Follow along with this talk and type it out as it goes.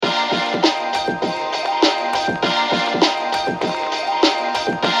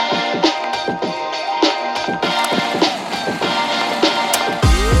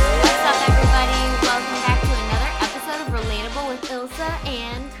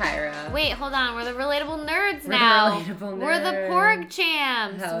Kyra. Wait, hold on. We're the Relatable Nerds now. The Relatable Nerds. We're the Porg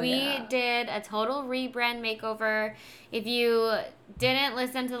Champs. Hell we yeah. did a total rebrand makeover. If you didn't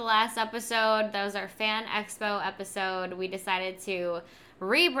listen to the last episode, that was our Fan Expo episode. We decided to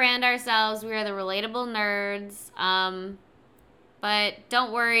rebrand ourselves. We are the Relatable Nerds. But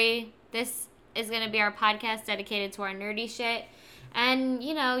don't worry. This is going to be our podcast dedicated to our nerdy shit. And,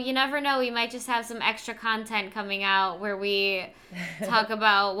 you know, you never know. We might just have some extra content coming out where we talk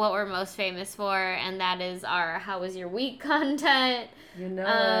about what we're most famous for, and that is our How Was Your Week content. You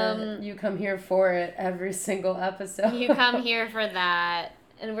know you come here for it every single episode. You come here for that.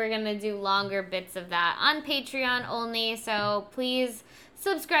 And we're going to do longer bits of that on Patreon only. So please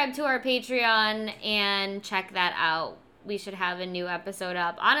subscribe to our Patreon and check that out. We should have a new episode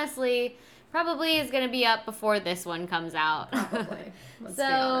up. Honestly, probably is going to be up before this one comes out. Probably. Let's be So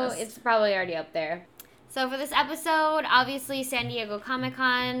honest. it's probably already up there. So for this episode, obviously San Diego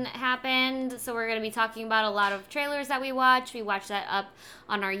Comic-Con happened. So we're going to be talking about a lot of trailers that we watched. We watched that up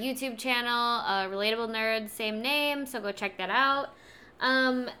on our YouTube channel, Relatable Nerds, same name. So go check that out.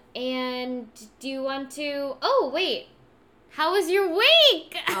 And do you want to... Oh, wait. How was your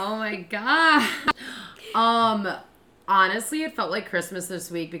week? Oh my god. Honestly, it felt like Christmas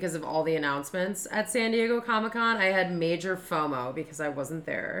this week because of all the announcements at San Diego Comic-Con. I had major FOMO because I wasn't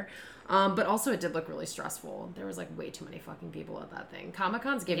there. But also it did look really stressful. There was like way too many fucking people at that thing.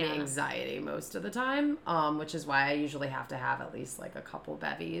 Comic-Cons give me anxiety most of the time, which is why I usually have to have at least like a couple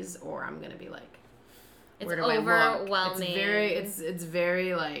bevies or I'm going to be like, where do I look? Overwhelming. It's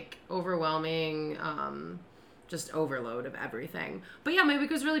very like overwhelming, just overload of everything. But yeah, my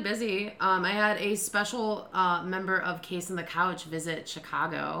week was really busy. I had a special member of Case in the Couch visit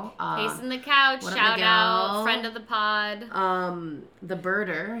Chicago. Case in the Couch, shout out, friend of the pod. The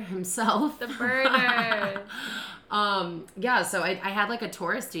birder himself. The birder. Yeah, so I had like a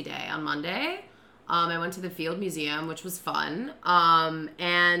touristy day on Monday. I went to the Field Museum, which was fun.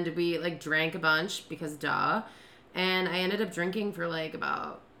 And we like drank a bunch because duh. And I ended up drinking for like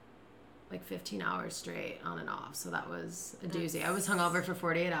about 15 hours straight on and off. So that was a doozy. I was hungover for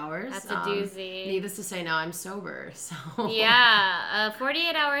 48 hours. That's a doozy. Needless to say, now I'm sober. So yeah, a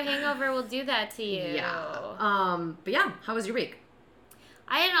 48-hour hangover will do that to you. Yeah. But yeah, how was your week?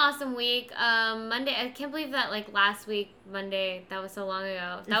 I had an awesome week. Monday, I can't believe that like last week, Monday, that was so long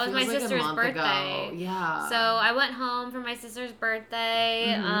ago. That was my sister's birthday. Ago. Yeah. So I went home for my sister's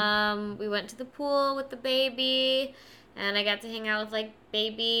birthday. Mm-hmm. We went to the pool with the baby. And I got to hang out with, like,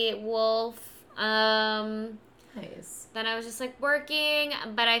 baby Wolf. Nice. Then I was just, like, working.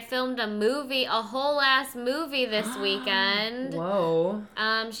 But I filmed a whole-ass movie this weekend. Whoa.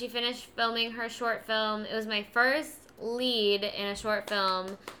 She finished filming her short film. It was my first lead in a short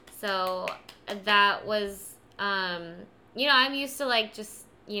film. So that was, you know, I'm used to, like, just,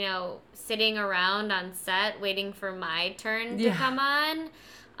 you know, sitting around on set waiting for my turn to come on.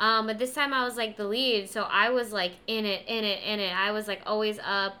 But this time I was, like, the lead, so I was, like, in it. I was, like, always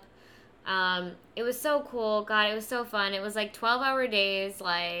up. It was so cool. God, it was so fun. It was, like, 12-hour days,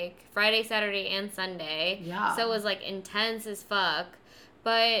 like, Friday, Saturday, and Sunday. Yeah. So it was, like, intense as fuck.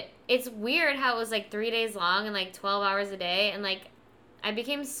 But it's weird how it was, like, 3 days long and, like, 12 hours a day. And, like, I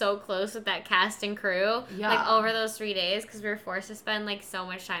became so close with that cast and crew, like, over those 3 days, because we were forced to spend, like, so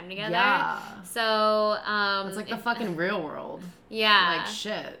much time together. Yeah. So, it's like the fucking real world. Yeah. Like,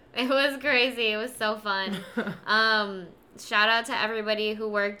 shit. It was crazy. It was so fun. Shout out to everybody who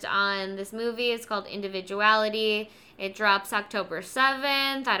worked on this movie. It's called Individuality. It drops October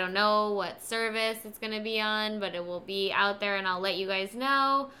 7th. I don't know what service it's going to be on, but it will be out there, and I'll let you guys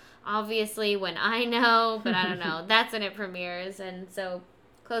know. Obviously, when I know, but I don't know. That's when it premieres, and so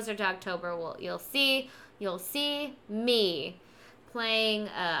closer to October, you'll see me playing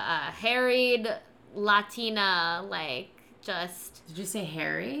a harried Latina, like just. Did you say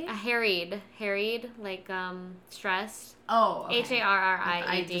harry? A harried, like stressed. Oh, okay. Harried.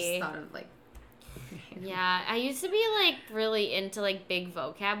 I just thought of like. Yeah, I used to be like really into like big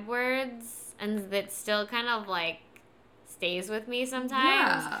vocab words, and that still kind of like stays with me sometimes.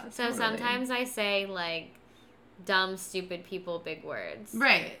 Yeah, so totally. sometimes I say like dumb, stupid people, big words.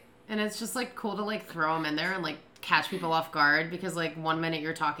 Right, and it's just like cool to like throw them in there and like catch people off guard because like 1 minute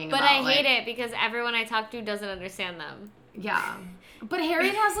you're talking but about. I hate like, it because everyone I talk to doesn't understand them. Yeah, but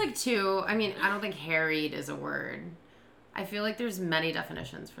harried has like two. I mean, I don't think harried is a word. I feel like there's many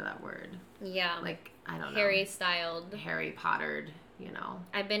definitions for that word. Yeah. Like, I don't know. Harry styled. Harry Pottered, you know.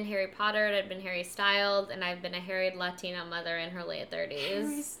 I've been Harry Pottered, I've been Harry styled, and I've been a harried Latina mother in her late 30s.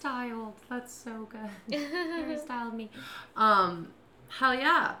 Harry styled. That's so good. Harry styled me. Hell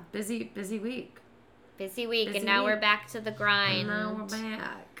yeah. Busy week. Busy week, and now we're back to the grind. And now we're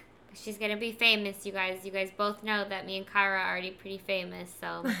back. She's gonna be famous, you guys. You guys both know that me and Kyra are already pretty famous,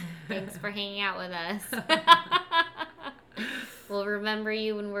 so thanks for hanging out with us. We'll remember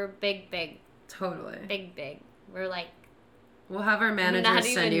you when we're big. Totally. Big. We're like... We'll have our manager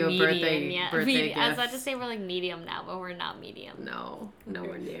send you a birthday gift. I was about to say we're like medium now, but we're not medium. No,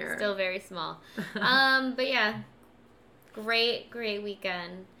 nowhere near. Still very small. But yeah, great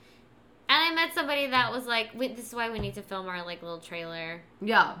weekend. And I met somebody that was like, this is why we need to film our like little trailer.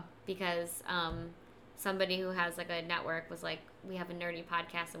 Yeah. Because somebody who has like a network was like, we have a nerdy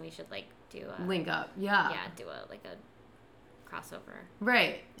podcast and we should like do a... Link up. Yeah. Yeah, do a crossover.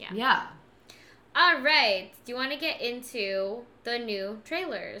 Right. Yeah. All right. Do you want to get into the new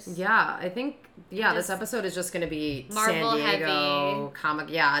trailers? Yeah, I think this episode is just going to be Marvel San Diego heavy. comic.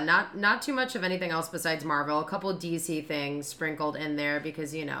 Yeah, not too much of anything else besides Marvel. A couple DC things sprinkled in there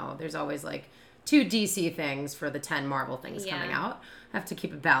because there's always like 2 DC things for the 10 Marvel things coming out. Have to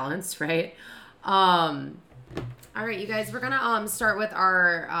keep it balanced, right? All right, you guys, we're going to start with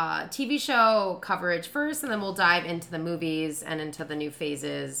our TV show coverage first, and then we'll dive into the movies and into the new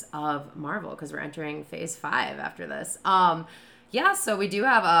phases of Marvel, because we're entering phase 5 after this. So we do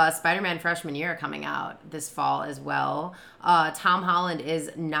have Spider-Man Freshman Year coming out this fall as well. Tom Holland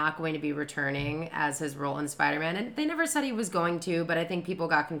is not going to be returning as his role in Spider-Man, and they never said he was going to, but I think people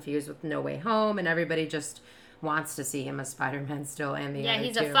got confused with No Way Home, and everybody just wants to see him as Spider-Man still, and the other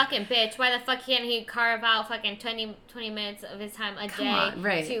he's two. A fucking bitch. Why the fuck can't he carve out fucking 20 minutes of his time a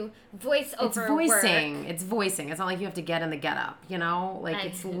day to voice over voicing. work? It's voicing. It's not like you have to get in the get-up, Like,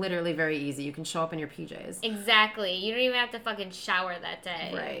 it's literally very easy. You can show up in your PJs. Exactly. You don't even have to fucking shower that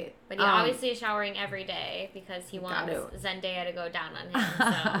day. Right. But he obviously is showering every day because he wants Zendaya to go down on him.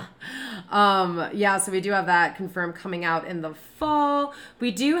 So. So we do have that confirmed coming out in the fall. We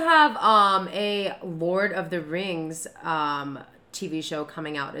do have a Lord of the Rings TV show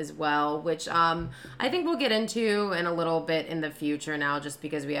coming out as well, which I think we'll get into in a little bit in the future now, just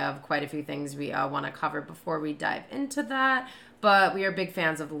because we have quite a few things we want to cover before we dive into that. But we are big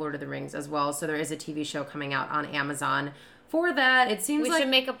fans of the Lord of the Rings as well, so there is a TV show coming out on Amazon for that. It seems we should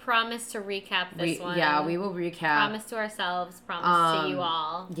make a promise to recap this one. Yeah, we will recap. Promise to ourselves, promise to you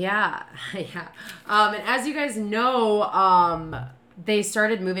all. Yeah. And as you guys know, they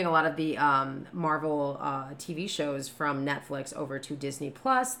started moving a lot of the Marvel TV shows from Netflix over to Disney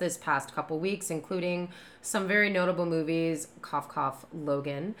Plus this past couple weeks, including some very notable movies, cough cough,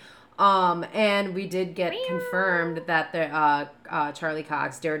 Logan. And we did get confirmed that the Charlie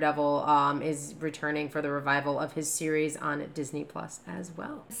Cox, Daredevil, is returning for the revival of his series on Disney Plus as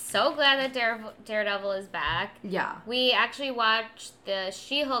well. So glad that Daredevil is back. Yeah. We actually watched the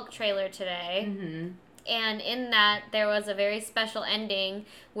She-Hulk trailer today. Mm-hmm. And in that, there was a very special ending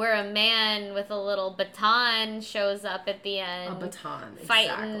where a man with a little baton shows up at the end. A baton,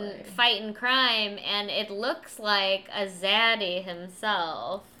 fighting crime, and it looks like a zaddy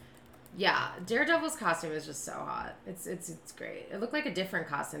himself. Yeah, Daredevil's costume is just so hot. It's great. It looked like a different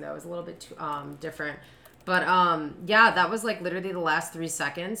costume though. It was a little bit too, different. But that was like literally the last 3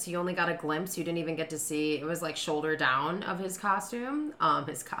 seconds. You only got a glimpse. You didn't even get to see. It was like shoulder down of his costume.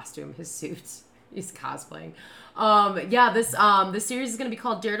 His suit. He's cosplaying. This series is going to be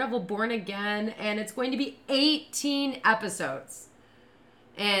called Daredevil Born Again, and it's going to be 18 episodes.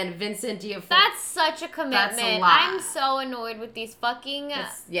 And Vincent D'Onofrio. That's such a commitment. That's a lot. I'm so annoyed with these fucking,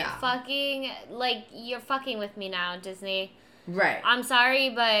 like, you're fucking with me now, Disney. Right. I'm sorry,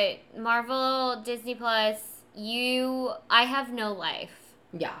 but Marvel, Disney Plus, I have no life.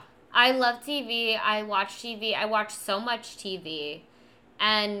 Yeah. I love TV. I watch TV. I watch so much TV.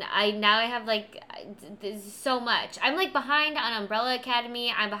 And I have, like, there's so much. I'm, like, behind on Umbrella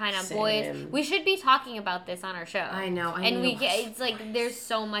Academy. I'm behind on Boys. We should be talking about this on our show. I know. It's, like, there's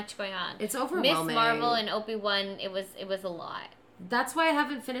so much going on. It's overwhelming. Miss Marvel and Obi-Wan, it was a lot. That's why I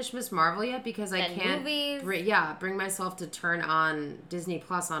haven't finished Miss Marvel yet, because I can't bring myself to turn on Disney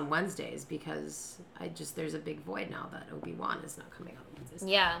Plus on Wednesdays, because there's a big void now that Obi-Wan is not coming on Wednesdays.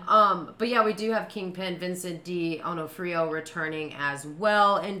 Yeah. But yeah, we do have Kingpin Vincent D'Onofrio returning as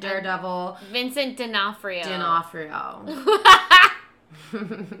well in Daredevil. Vincent D'Onofrio. D'Onofrio.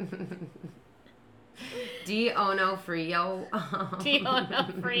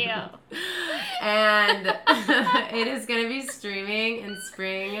 And it is going to be streaming in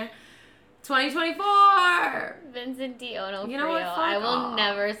spring 2024. Vincent D'Onofrio. You know what? I will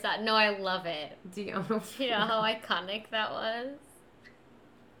never stop. No, I love it. D'Onofrio. You know how iconic that was?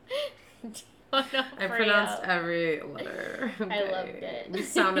 I pronounced every letter. Okay. I loved it. We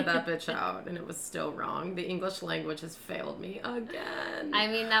sounded that bitch out, and it was still wrong. The English language has failed me again. I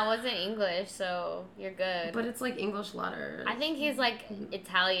mean, that wasn't English, so you're good. But it's like English letters. I think he's like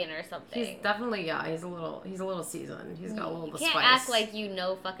Italian or something. He's definitely, yeah, he's a little seasoned. He's got a little You spice. can't act like you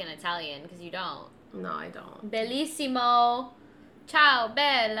know fucking Italian, because you don't. No, I don't. Bellissimo. Ciao,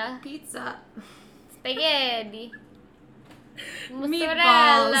 bella. Pizza. Spaghetti.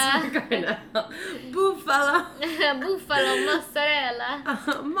 Meatballs. Mozzarella. Buffalo. Buffalo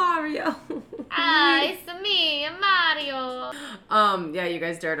mozzarella. Mario. Ah, it's me, Mario. Yeah, you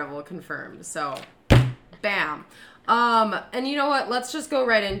guys, Daredevil confirmed. So, bam. And you know what? Let's just go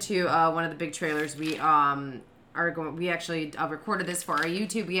right into one of the big trailers. We actually recorded this for our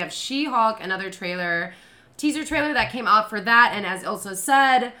YouTube. We have She-Hulk, another teaser trailer that came out for that. And as Ilsa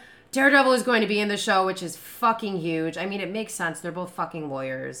said, Daredevil is going to be in the show, which is fucking huge. I mean, it makes sense. They're both fucking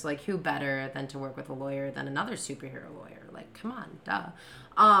lawyers. Like, who better than to work with a lawyer than another superhero lawyer? Like, come on, duh.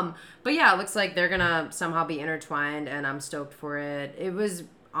 But yeah, it looks like they're gonna somehow be intertwined, and I'm stoked for it. It was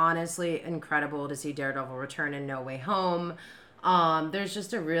honestly incredible to see Daredevil return in No Way Home. There's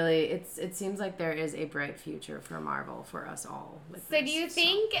just it seems like there is a bright future for Marvel for us all. So do you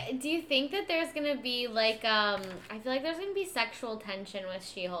think that there's gonna be like I feel like there's gonna be sexual tension with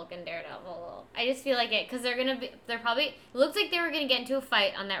She-Hulk and Daredevil. I just feel like it because they're probably it looks like they were gonna get into a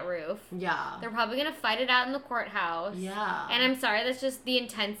fight on that roof. Yeah. They're probably gonna fight it out in the courthouse. Yeah. And I'm sorry, that's just the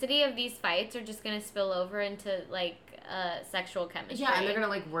intensity of these fights are just gonna spill over into like sexual chemistry. Yeah, and they're gonna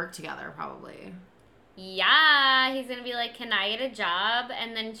like work together probably. Yeah, he's gonna be like, can I get a job?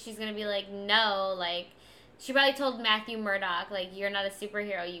 And then she's gonna be like, no, like, she probably told Matthew Murdock, like, you're not a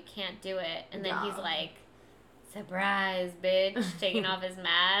superhero, you can't do it. And then he's like, surprise, bitch, taking off his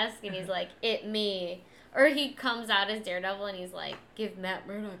mask, and he's like, it me. Or he comes out as Daredevil and he's like, give Matt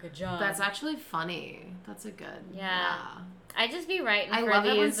Murdock a job. That's actually funny. That's a good. Yeah. I just be writing I for love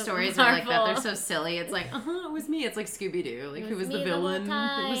it when these stories are like that. Marvel. They're so silly. It's like, it was me. It's like Scooby-Doo. Like, who was me the the villain?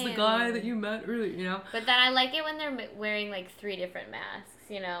 whole It was the time. guy that you met earlier, you know? But then I like it when they're wearing like 3 different masks,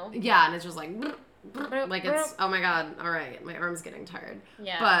 you know? Yeah, and it's just like, like it's, oh my god, all right, my arm's getting tired.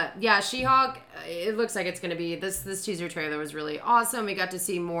 Yeah. But yeah, She-Hulk, it looks like it's going to be, this teaser trailer was really awesome. We got to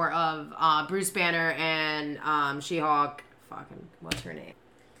see more of Bruce Banner and She-Hulk, what's her name?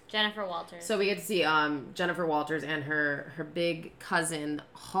 Jennifer Walters. So we get to see Jennifer Walters and her big cousin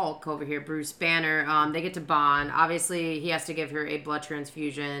Hulk over here, Bruce Banner. They get to bond. Obviously, he has to give her a blood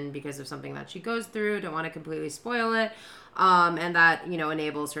transfusion because of something that she goes through. Don't want to completely spoil it. And that,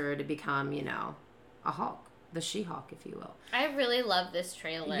 enables her to become, a Hulk. The She-Hulk, if you will. I really love this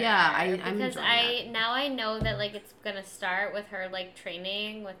trailer. Yeah, I'm because enjoying it. Now I know that like it's gonna start with her like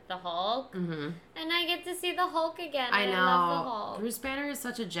training with the Hulk, and I get to see the Hulk again. I know. I love the Hulk. Bruce Banner is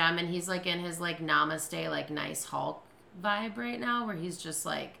such a gem, and he's like in his like namaste, like nice Hulk vibe right now, where he's just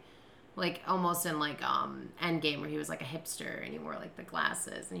like almost in like Endgame, where he was like a hipster and he wore like the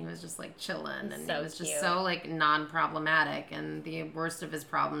glasses and he was just like chilling and So he was just cute. so like non-problematic, and the worst of his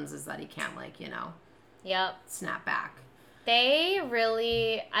problems is that he can't like Yep. snap back.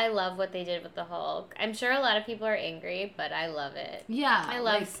 I love what they did with the Hulk. I'm sure a lot of people are angry, but I love it. Yeah, I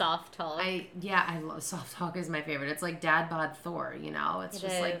love soft Hulk. I love soft Hulk is my favorite. It's like Dad Bod Thor, It's It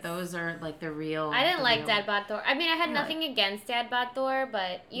just is. like those are like the real. I didn't the like real- Dad Bod Thor. I mean, I had nothing against Dad Bod Thor,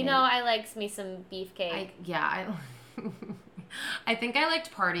 but I liked me some beefcake. I think I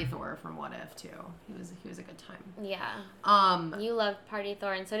liked Party Thor from What If too. He was a good time. Yeah. You loved Party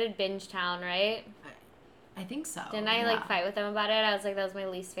Thor, and so did Binge Town, right? I think so. Didn't I like fight with them about it? I was like, that was my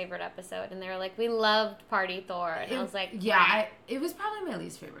least favorite episode, and they were like, we loved Party Thor, and I was like, yeah, it was probably my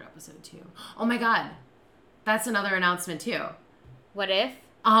least favorite episode too. Oh my god, that's another announcement too. What if?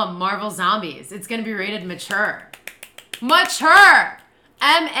 Marvel Zombies. It's gonna be rated mature. Mature.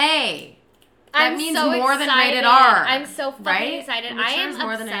 MA. That means so more than excited. rated R. I'm so fucking right? excited. Mature I am is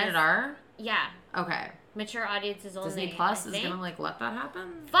more obsessed. than rated R. Yeah. Okay. Mature audiences only. Disney Plus I is think. gonna like let that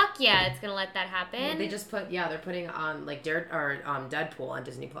happen. Fuck yeah, it's gonna let that happen. Well, they just they're putting on like Deadpool on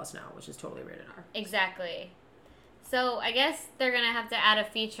Disney Plus now, which is totally rated R. Exactly. So I guess they're gonna have to add a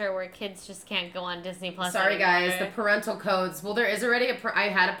feature where kids just can't go on Disney Plus. Sorry anymore. guys, the parental codes. Well, there is already I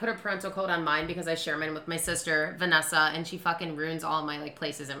had to put a parental code on mine because I share mine with my sister Vanessa, and she fucking ruins all my like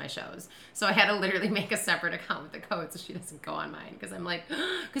places in my shows. So I had to literally make a separate account with the code so she doesn't go on mine because I'm like,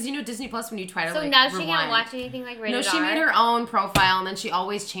 because Disney Plus when you try to So like now she rewind, can't watch anything like rated No, she R? made her own profile and then she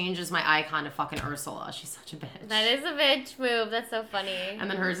always changes my icon to fucking Ursula. She's such a bitch. That is a bitch move. That's so funny.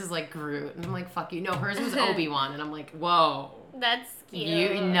 And then hers is like Groot, and I'm like, fuck you. No, hers was Obi-Wan, and I'm like, whoa. That's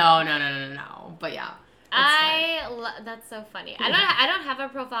cute. No. But yeah. That's so funny. I don't have a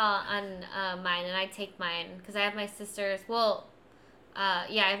profile on mine, and I take mine because I have my sister's. Well, I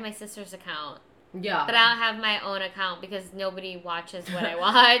have my sister's account. Yeah. But I don't have my own account because nobody watches what I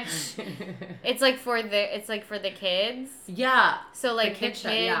watch. It's like for the kids. Yeah. So like the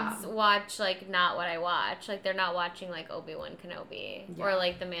kids watch like not what I watch. Like they're not watching like Obi-Wan Kenobi or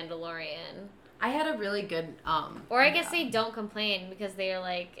like The Mandalorian. I had a really good or I guess they don't complain because they are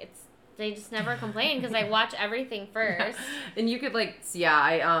like they just never complain because I watch everything first. And you could like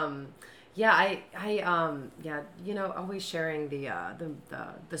always sharing the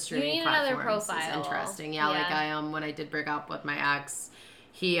streaming platforms is interesting. Yeah, like I when I did break up with my ex,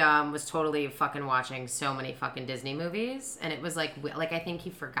 he was totally fucking watching so many fucking Disney movies, and it was like I think he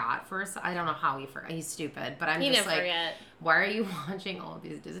forgot first. I don't know how he forgot. He's stupid, but he just like, forget. Why are you watching all of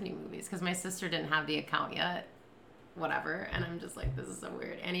these Disney movies? Because my sister didn't have the account yet. Whatever, and I'm just like, this is so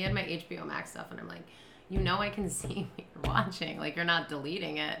weird. And he had my HBO Max stuff, and I'm like, I can see what you're watching. Like you're not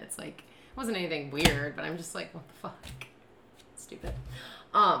deleting it. It's like. It wasn't anything weird, but I'm just like, what the fuck? Stupid.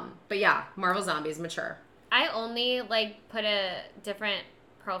 But yeah, Marvel Zombies, mature. I only like put a different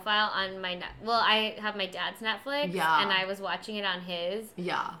profile on my I have my dad's Netflix, and I was watching it on his.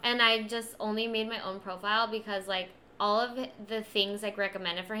 Yeah. And I just only made my own profile because like all of the things like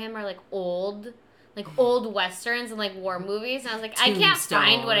recommended for him are like old westerns and like war movies, and I was like, Tombstone. I can't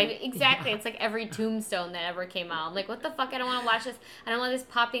find what exactly. Yeah. It's like every Tombstone that ever came out. I'm like, what the fuck? I don't want to watch this. I don't want this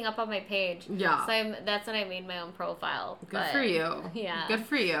popping up on my page. Yeah. So that's when I made my own profile. Good for you. Yeah. Good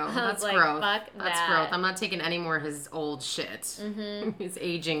for you. That's like, growth. Fuck that's that. growth. I'm not taking any more of his old shit. Mm-hmm. He's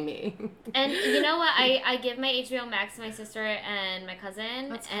aging me. And you know what? I give my HBO Max to my sister and my cousin.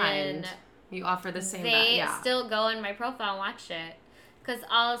 That's and kind. You offer the same. They still go in my profile and watch it. Because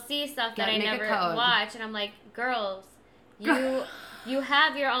I'll see stuff that I never watch, and I'm like, girls, you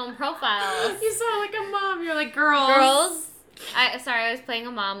have your own profiles. You sound like a mom. You're like, girls. I was playing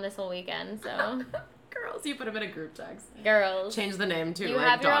a mom this whole weekend, so. Girls, you put them in a group text. Girls. Change the name to you like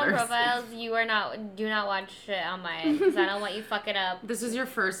have daughters. Your own profiles. Do not watch shit on mine, because I don't want you fuck it up. This is your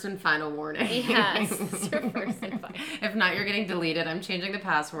first and final warning. Yeah, this is your first and final. If not, you're getting deleted. I'm changing the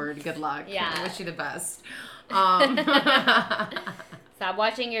password. Good luck. Yeah. I wish you the best. Stop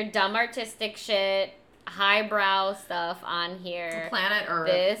watching your dumb artistic shit, highbrow stuff on here. Planet Earth.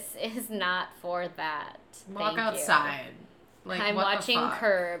 This is not for that. Walk outside. Like, I'm watching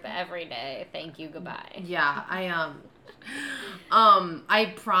Curb every day. Thank you. Goodbye. Yeah,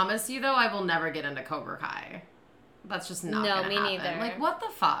 I promise you though, I will never get into Cobra Kai. That's just not gonna happen. Neither. Like, what the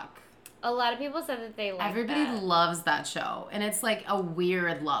fuck? A lot of people said that they like Everybody loves that show, and it's like a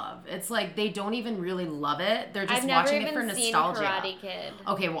weird love. It's like they don't even really love it. They're just watching it for nostalgia. I've never even seen Karate Kid.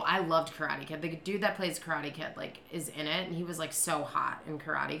 Okay, well, I loved Karate Kid. The dude that plays Karate Kid, like, is in it, and he was, like, so hot in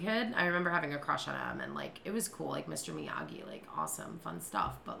Karate Kid. I remember having a crush on him, and, like, it was cool. Like, Mr. Miyagi, like, awesome, fun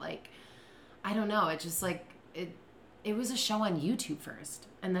stuff. But, like, I don't know. It just, like, it was a show on YouTube first,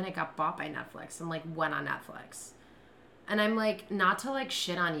 and then it got bought by Netflix and, like, went on Netflix. And I'm like, not to like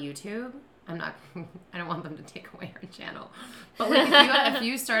shit on YouTube. I don't want them to take away our channel. But like if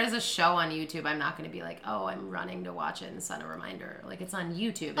you start as a show on YouTube, I'm not going to be like, oh, I'm running to watch it and send a reminder. Like it's on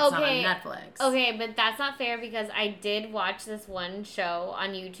YouTube. It's not on Netflix. Okay, but that's not fair because I did watch this one show on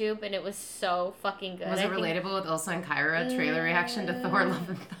YouTube and it was so fucking good. Was it relatable with Ilsa and Kyra? Trailer reaction to Thor Love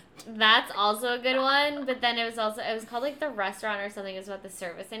and Thunder. That's also a good one, but then it was called like The Restaurant or something. It was about the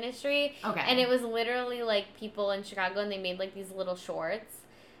service industry. Okay. And it was literally like people in Chicago and they made like these little shorts.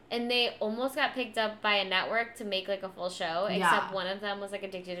 And they almost got picked up by a network to make like a full show, except one of them was like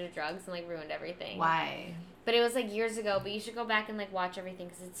addicted to drugs and like ruined everything. Why? But it was like years ago, but you should go back and like watch everything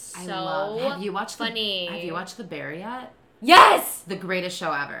because it's so Have you watched funny. Have you watched The Bear yet? Yes! The greatest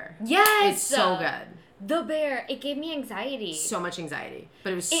show ever. Yes! It's so good. The Bear, it gave me anxiety. So much anxiety.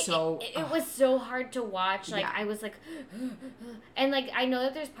 But it was it was so hard to watch. Like, I was like, and like, I know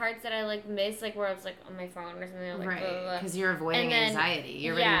that there's parts that I like miss, like where I was like on my phone or something. Like, right. Because you're avoiding anxiety.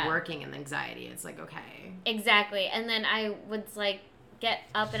 You're already working in anxiety. It's like, okay. Exactly. And then I would like get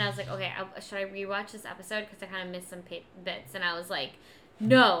up and I was like, okay, should I rewatch this episode? Because I kind of missed some bits. And I was like,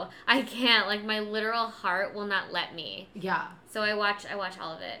 no, I can't. Like, my literal heart will not let me. Yeah. So I watch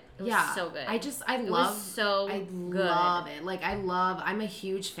all of it. It was so good. I love it. Like, I'm a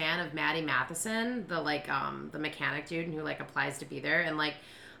huge fan of Maddie Matheson, the, like, the mechanic dude who, like, applies to be there. And, like,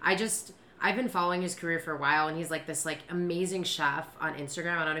 I've been following his career for a while, and he's, like, this, like, amazing chef on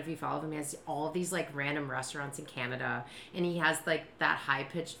Instagram. I don't know if you follow him. He has all of these, like, random restaurants in Canada, and he has, like, that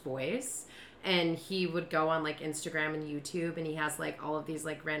high-pitched voice. And he would go on like Instagram and YouTube, and he has like all of these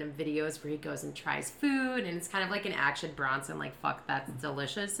like random videos where he goes and tries food, and it's kind of like an Action Bronson like fuck that's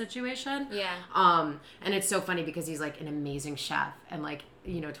delicious situation. Yeah. And it's so funny because he's like an amazing chef, and like,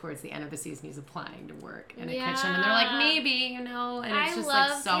 you know, towards the end of the season he's applying to work in a kitchen, and they're like, maybe, you know, and it's just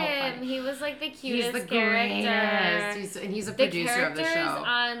like so him. funny. He was like the cutest He's the character. greatest. He's a producer of the show. The characters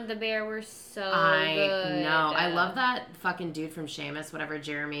on The Bear were so good. I know. I love that fucking dude from Seamus, whatever,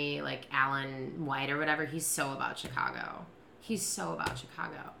 Jeremy, like Alan White or whatever. He's so about Chicago. He's so about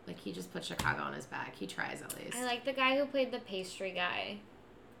Chicago. Like, he just put Chicago on his back. He tries, at least. I like the guy who played the pastry guy.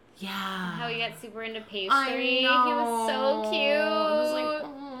 Yeah. How he got super into pastry. I know. He was so cute. It was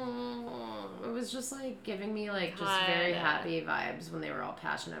like, it was just like giving me like just very happy vibes when they were all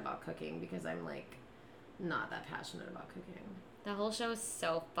passionate about cooking, because I'm like not that passionate about cooking. The whole show was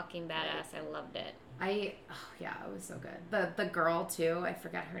so fucking badass. I loved it. Yeah, it was so good. The girl too, I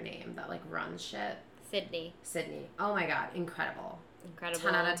forget her name, that like runs shit. Sydney. Oh my god, incredible.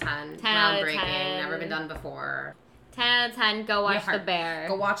 10 out of 10. 10 out of 10. Groundbreaking. Never been done before. 10 out of 10. Go watch The Bear.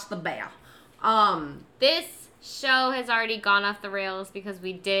 Go watch The Bear. This show has already gone off the rails because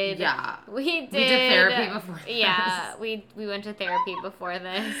we did. Yeah. We did therapy before this. Yeah, we went to therapy before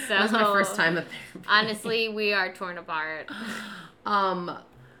this. So that was my first time at therapy. Honestly, we are torn apart.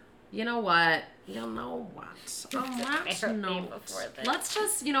 You know what? Let's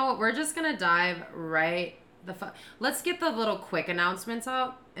just, you know what? We're just gonna dive right let's get the little quick announcements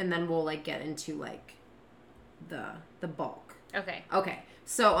out, and then we'll like get into like the bulk. Okay.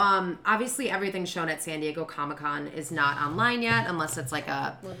 So obviously everything shown at San Diego Comic-Con is not online yet, unless it's like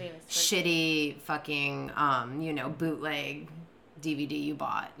a shitty fucking you know, bootleg DVD you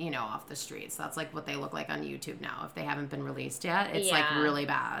bought, you know, off the streets. That's like what they look like on YouTube now. If they haven't been released yet, it's like really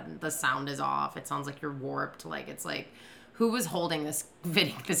bad. The sound is off. It sounds like you're warped. Like, it's like, who was holding this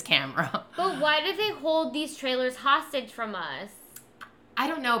camera? But why did they hold these trailers hostage from us? I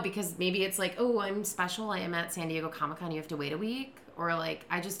don't know, because maybe it's like, oh, I'm special. I am at San Diego Comic-Con. You have to wait a week. Or like,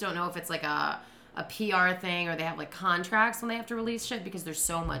 I just don't know if it's like a PR thing, or they have like contracts when they have to release shit, because there's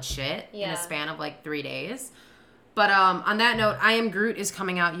so much shit in a span of like 3 days. But on that note, I Am Groot is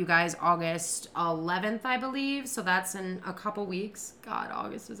coming out, you guys, August 11th, I believe. So that's in a couple weeks. God,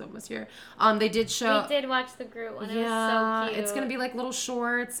 August is almost here. They did show... We did watch the Groot one. It was so cute. It's going to be like little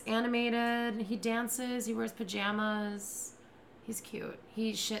shorts, animated. He dances. He wears pajamas. He's cute.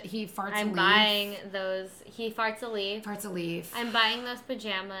 He farts a leaf. I'm buying those. He farts a leaf. Farts a leaf. I'm buying those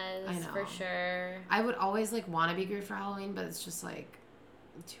pajamas. I know. For sure. I would always like want to be Groot for Halloween, but it's just like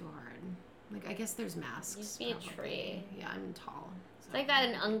too hard. Like, I guess there's masks. Just be a tree. Yeah, I'm tall. So. It's like that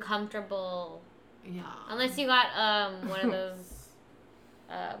an uncomfortable... Yeah. Unless you got one of those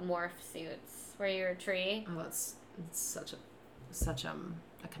morph suits where you're a tree. Oh, it's such a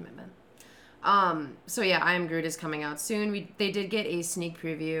commitment. So yeah, I Am Groot is coming out soon. They did get a sneak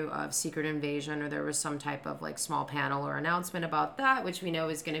preview of Secret Invasion, or there was some type of like small panel or announcement about that, which we know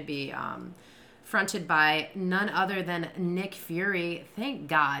is going to be fronted by none other than Nick Fury. Thank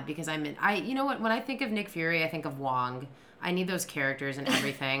God, because you know what? When I think of Nick Fury, I think of Wong. I need those characters and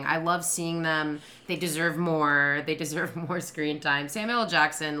everything. I love seeing them. They deserve more. They deserve more screen time. Samuel L.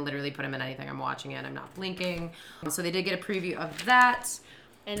 Jackson, literally put him in anything. I'm watching it. I'm not blinking. So they did get a preview of that.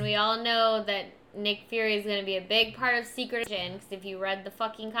 And we all know that Nick Fury is going to be a big part of Secret Invasion, because if you read the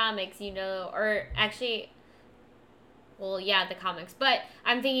fucking comics, you know, or actually... Well, yeah, the comics. But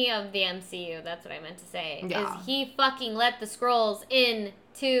I'm thinking of the MCU. That's what I meant to say. Yeah. Is he fucking let the Skrulls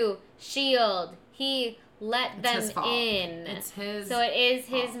into S.H.I.E.L.D. He let them in. It's his So it is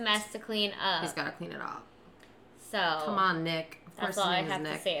his fault. mess to clean up. He's got to clean it up. So. Come on, Nick. That's all I have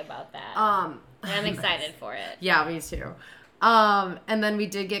to say about that. And I'm excited for it. Yeah, me too. And then we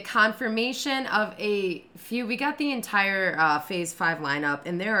did get confirmation of we got the entire Phase 5 lineup,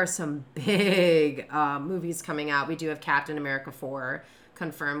 and there are some big movies coming out. We do have Captain America 4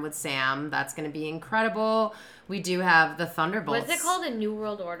 confirmed with Sam. That's going to be incredible. We do have the Thunderbolts. What's it called? A New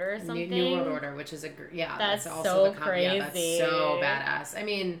World Order or something? New World Order, which is that's also so crazy. Yeah, that's so badass. I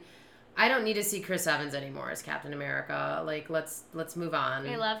mean, I don't need to see Chris Evans anymore as Captain America. Like, let's move on.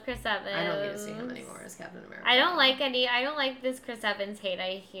 I love Chris Evans. I don't need to see him anymore as Captain America. I don't like this Chris Evans hate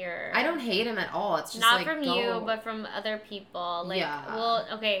I hear. I don't hate him at all. It's just not from you, but from other people. Like, yeah. Well,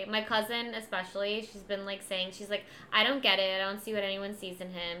 okay, my cousin especially, she's been like saying, she's like, I don't get it. I don't see what anyone sees in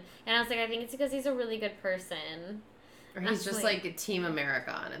him. And I was like, I think it's because he's a really good person. Or he's just like Team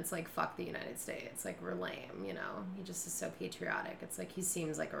America, and it's like, fuck the United States. Like, we're lame, you know? He just is so patriotic. It's like, he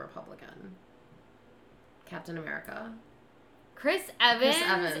seems like a Republican. Captain America. Chris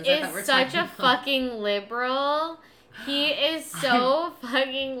Evans is such a fucking liberal. He is so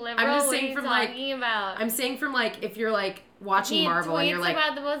fucking liberal. I'm just what saying are you from talking about? I'm saying from like if you're like watching He Marvel and you're tweets like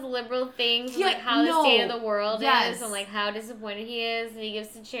about the most liberal things, Yeah, like how the state of the world yes. is, and like how disappointed he is, and he gives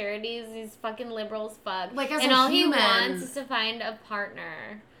to charities. He's fucking liberal as fuck. Like, as and a all human, he wants is to find a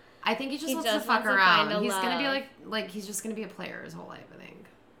partner. I think he just wants to just fuck wants to around. find a He's gonna be love. like he's just gonna be a player his whole life, I think.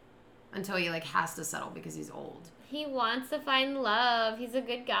 Until he like has to settle because he's old. He wants to find love. He's a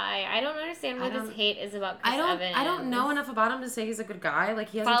good guy. I don't understand what this hate is about Chris Evans. I don't know enough about him to say he's a good guy. Like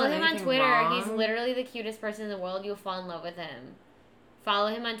he hasn't Follow done him on anything Twitter. wrong. He's literally the cutest person in the world. You'll fall in love with him.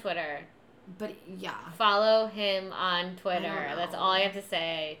 Follow him on Twitter. But yeah. Follow him on Twitter. I don't know. That's all I have to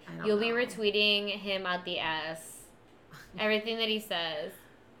say. You'll be retweeting him out the ass. Everything that he says.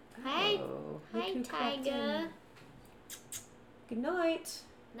 Hi, hi, Tyga. Good night.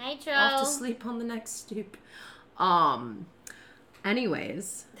 Nitro. Off to sleep on the next stoop.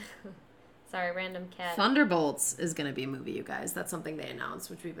 Anyways. Sorry, random cat. Thunderbolts is going to be a movie, you guys. That's something they announced,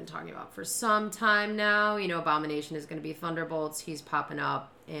 which we've been talking about for some time now. You know, Abomination is going to be Thunderbolts. He's popping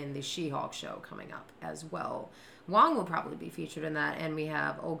up in the She-Hulk show coming up as well. Wong will probably be featured in that. And we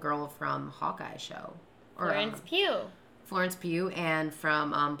have old girl from Hawkeye show. Florence Pugh. Florence Pugh and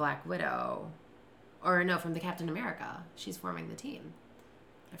from Black Widow. Or no, from the Captain America. She's forming the team.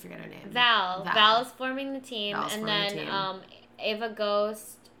 I forget her name. Val. Val's forming the team. Val's and forming then the team. Ava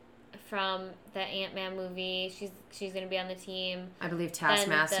Ghost from the Ant-Man movie. She's going to be on the team. I believe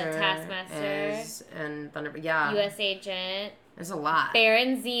Taskmaster. is and Thunderbolt. Yeah. U.S. Agent. There's a lot.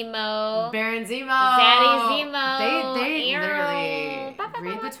 Baron Zemo. Zaddy Zemo. They Arrow. literally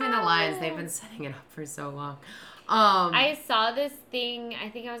read between the lines. They've been setting it up for so long. I saw this thing, I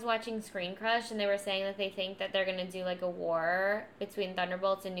think I was watching Screen Crush, and they were saying that they think that they're going to do like a war between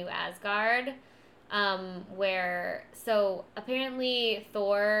Thunderbolts and New Asgard. So apparently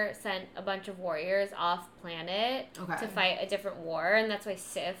Thor sent a bunch of warriors off planet to fight a different war, and that's why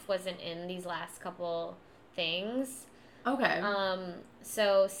Sif wasn't in these last couple things. Okay.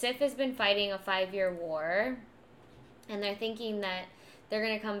 So Sif has been fighting a 5-year war, and they're thinking that they're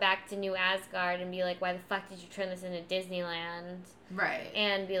going to come back to New Asgard and be like, why the fuck did you turn this into Disneyland? Right.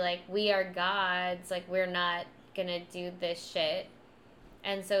 And be like, we are gods, like, we're not going to do this shit.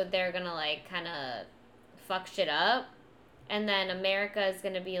 And so they're going to, like, kind of fuck shit up. And then America is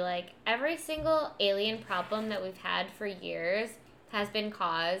going to be like, every single alien problem that we've had for years has been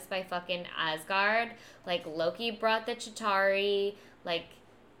caused by fucking Asgard. Like, Loki brought the Chitauri. Like,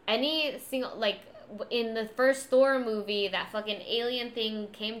 any single, like, in the first Thor movie, that fucking alien thing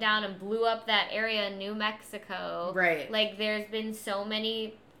came down and blew up that area in New Mexico. Right. Like, there's been so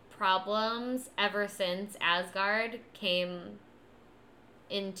many problems ever since Asgard came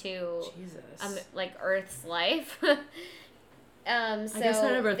into like Earth's life. So I guess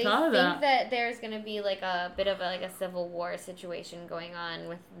I never thought of that. They think that there's gonna be like a bit of a civil war situation going on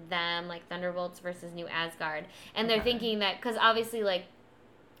with them, like Thunderbolts versus New Asgard, and they're thinking that because obviously like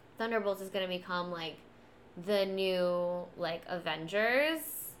Thunderbolts is gonna become like the new like Avengers,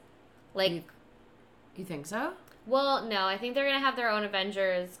 like. You think so? Well, no, I think they're going to have their own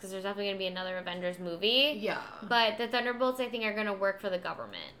Avengers, because there's definitely going to be another Avengers movie. Yeah. But the Thunderbolts, I think, are going to work for the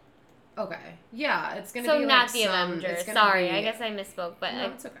government. Okay. Yeah, it's going to be not like the Avengers. Sorry, I guess I misspoke. But no,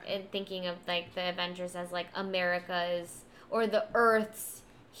 it's okay. In thinking of, like, the Avengers as, like, America's, or the Earth's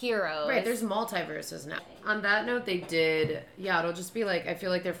heroes. Right, there's multiverses now. On that note, they did, it'll just be like, I feel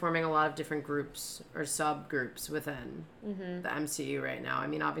like they're forming a lot of different groups or subgroups within the MCU right now. I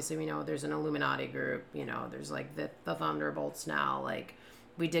mean, obviously we know there's an Illuminati group, you know, there's like the Thunderbolts now, like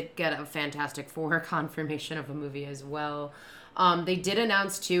we did get a Fantastic Four confirmation of a movie as well. They did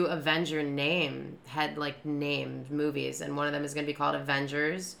announce 2 Avenger named movies, and one of them is going to be called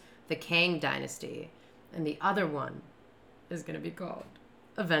Avengers, the Kang Dynasty, and the other one is going to be called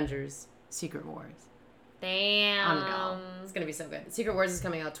Avengers Secret Wars. Damn. Unreal. It's going to be so good. Secret Wars is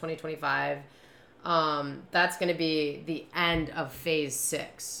coming out 2025. That's going to be the end of Phase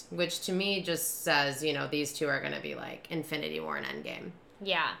 6, which to me just says, you know, these 2 are going to be like Infinity War and Endgame.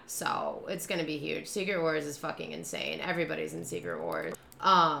 Yeah. So it's going to be huge. Secret Wars is fucking insane. Everybody's in Secret Wars.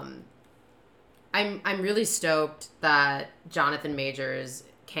 I'm really stoked that Jonathan Majors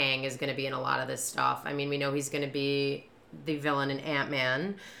Kang is going to be in a lot of this stuff. I mean, we know he's going to be the villain in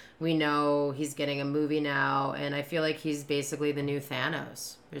Ant-Man. We know he's getting a movie now, and I feel like he's basically the new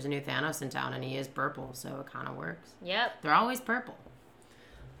Thanos. There's a new Thanos in town, and he is purple, so it kind of works. Yep. They're always purple.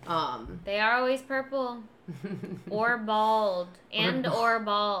 They are always purple. Or bald. Or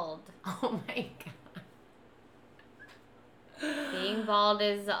bald. Oh my god. Being bald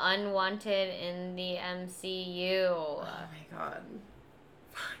is unwanted in the MCU. Oh my god.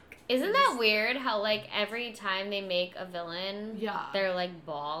 Fuck. Isn't that weird how, like, every time they make a villain, Yeah. they're, like,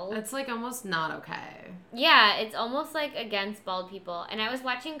 bald? It's, like, almost not okay. Yeah, it's almost, like, against bald people. And I was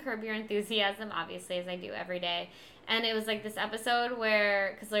watching Curb Your Enthusiasm, obviously, as I do every day. And it was, like, this episode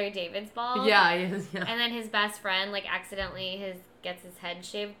where, because Larry David's bald. Yeah. And then his best friend, like, accidentally gets his head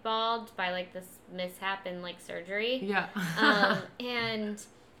shaved bald by, like, this mishap in, like, surgery. Yeah. And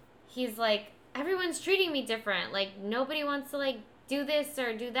he's like, everyone's treating me different. Like, nobody wants to, like, do this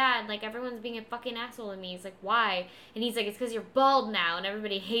or do that. Like, everyone's being a fucking asshole to me. He's like, why? And he's like, it's because you're bald now, and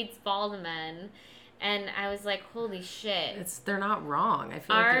everybody hates bald men. And I was like, holy shit. They're not wrong. I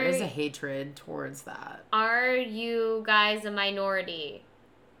feel like there is a hatred towards that. Are you guys a minority?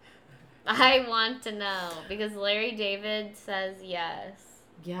 I want to know, because Larry David says yes.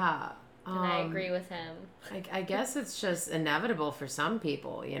 Yeah. And I agree with him. I guess it's just inevitable for some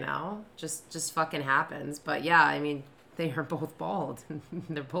people, you know? Just fucking happens. But yeah, I mean, they are both bald.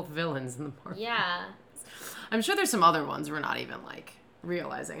 They're both villains in the Marvel. Yeah. I'm sure there's some other ones we're not even, like,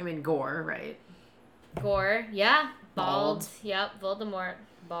 realizing. I mean, Gore, right? Gore, yeah. Bald. Yep, Voldemort.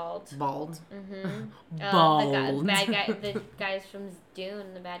 Bald. Mm-hmm. Bald. The guys from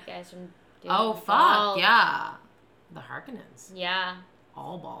Dune. The bad guys from Dune. Oh, fuck, bald. yeah. The Harkonnens. Yeah.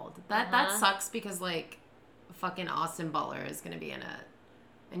 All bald. That sucks because, like, fucking Austin Butler is going to be in it.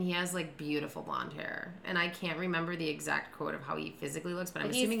 And he has, like, beautiful blonde hair. And I can't remember the exact quote of how he physically looks, but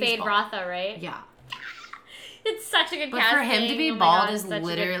I'm assuming he's bald. Fade Rotha, right? Yeah. It's such a good but casting. For him to be oh bald God, is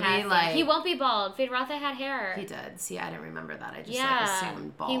literally, like... He won't be bald. Fade Rotha had hair. He did. See, I didn't remember that. I just, like,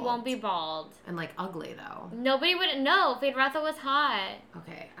 assumed bald. He won't be bald. And, like, ugly, though. Nobody would... No, Fade Rotha was hot.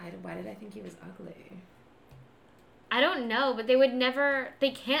 Okay. Why did I think he was ugly? I don't know, but they would never... They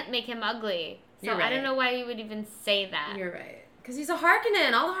can't make him ugly. So right. I don't know why you would even say that. You're right. Because he's a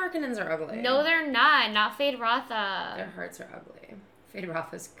Harkonnen. All the Harkonnens are ugly. No, they're not. Not Fade Rotha. Their hearts are ugly. Fade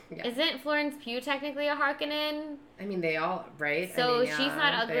Rotha's... Yeah. Isn't Florence Pugh technically a Harkonnen? I mean, they all... Right? So I mean, yeah, she's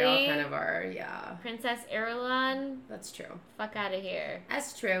not ugly. They all kind of are, yeah. Princess Irulan? That's true. Fuck out of here.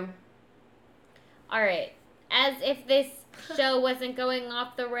 That's true. All right. As if this show wasn't going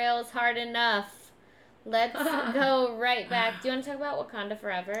off the rails hard enough, let's go right back. Do you want to talk about Wakanda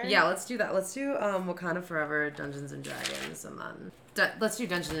Forever? Yeah, let's do that. Let's do Wakanda Forever, Dungeons and Dragons, and then... let's do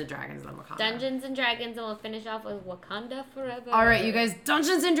Dungeons and Dragons and then Wakanda. Dungeons and Dragons, and we'll finish off with Wakanda Forever. All right, you guys,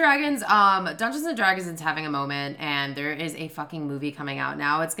 Dungeons and Dragons. Dungeons and Dragons is having a moment, and there is a fucking movie coming out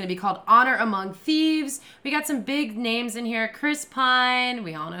now. It's going to be called Honor Among Thieves. We got some big names in here. Chris Pine,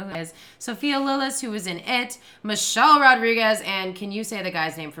 we all know who it is. Sophia Lillis, who was in It. Michelle Rodriguez, and can you say the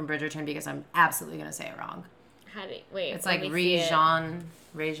guy's name from Bridgerton? Because I'm absolutely going to say it wrong. Wait, it's like Regin,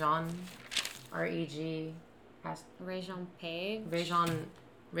 R-E-G... Rajon Page. Rajon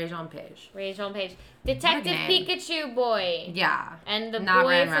Page. Rajon Page. Detective Pikachu boy. Yeah. And the Not boy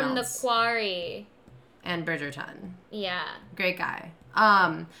Ryan from Reynolds. The Quarry. And Bridgerton. Yeah. Great guy.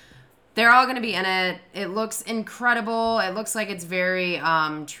 They're all going to be in it. It looks incredible. It looks like it's very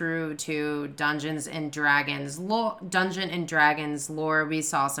true to Dungeons and Dragons lore. We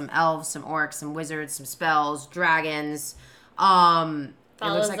saw some elves, some orcs, some wizards, some spells, dragons.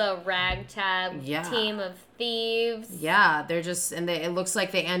 Follows like a ragtag team of thieves. Yeah, they're just, and it looks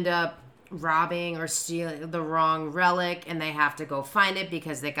like they end up robbing or stealing the wrong relic, and they have to go find it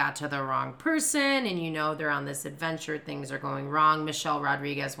because they got to the wrong person, and you know they're on this adventure, things are going wrong. Michelle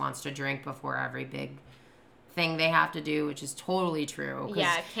Rodriguez wants to drink before every big thing they have to do, which is totally true.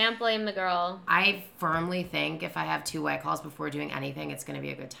 Yeah, can't blame the girl. I firmly think if I have 2 White Claws before doing anything, it's going to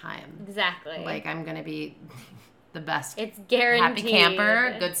be a good time. Exactly. Like, I'm going to be... the best. It's guaranteed. Happy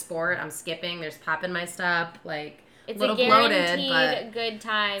camper, good sport. I'm skipping. There's pop in my step. Like, it's a little a bloated, but good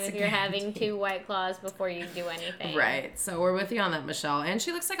time if you're having 2 White Claws before you do anything. Right. So we're with you on that, Michelle. And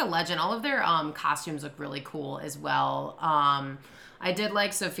she looks like a legend. All of their costumes look really cool as well. I did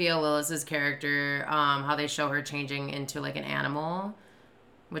like Sophia Lillis's character, how they show her changing into like an animal,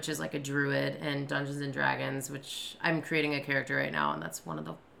 which is like a druid in Dungeons and Dragons, which I'm creating a character right now, and that's one of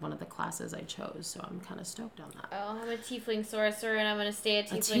the classes I chose, so I'm kind of stoked on that. Oh, I'm a tiefling sorcerer, and I'm gonna stay a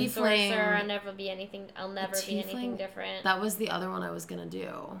tiefling sorcerer. I'll never be anything different. That was the other one I was gonna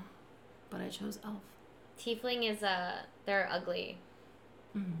do, but I chose elf. Tiefling is they're ugly.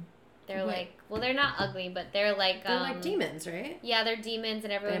 Mm-hmm. They're they're not ugly, but they're like like demons, right? Yeah, they're demons,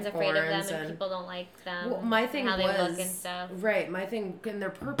 and everyone's afraid of them, and people don't like them. Well, my thing how was they look and stuff. Right. My thing, and they're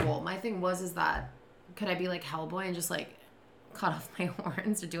purple. My thing is that could I be like Hellboy and just like cut off my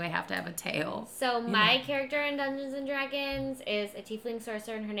horns, or do I have to have a tail? So my character in Dungeons and Dragons is a tiefling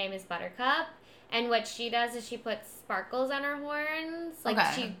sorcerer, and her name is Buttercup. And what she does is she puts sparkles on her horns. Like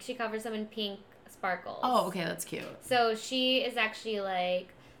she covers them in pink sparkles. Oh, okay, that's cute. So she is actually like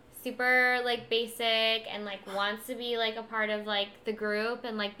super like basic and like wants to be like a part of like the group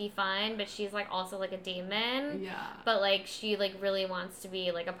and like be fun, but she's like also like a demon. Yeah. But like she like really wants to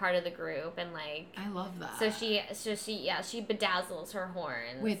be like a part of the group and like I love that. So she bedazzles her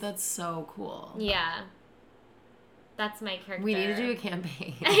horns. Wait, that's so cool. Yeah. That's my character. We need to do a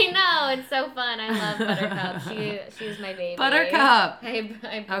campaign. I know, it's so fun. I love Buttercup. She was my baby. Buttercup.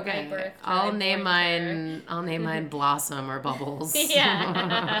 I birthed I'll name mine Blossom or Bubbles.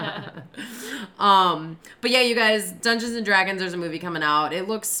 Yeah. But yeah, you guys, Dungeons and Dragons, there's a movie coming out. It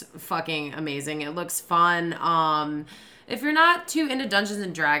looks fucking amazing. It looks fun. If you're not too into Dungeons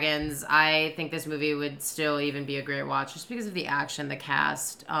and Dragons, I think this movie would still even be a great watch just because of the action, the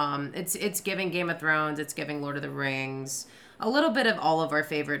cast. It's giving Game of Thrones, it's giving Lord of the Rings, a little bit of all of our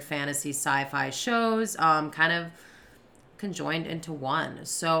favorite fantasy sci-fi shows, kind of conjoined into one.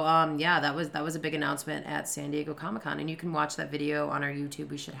 So yeah, that was a big announcement at San Diego Comic-Con, and you can watch that video on our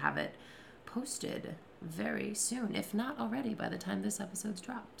YouTube. We should have it posted very soon, if not already by the time this episode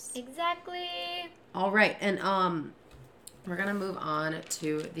drops. Exactly. All right, and we're gonna move on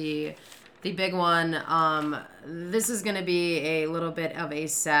to the big one. This is gonna be a little bit of a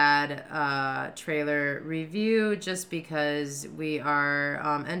sad trailer review, just because we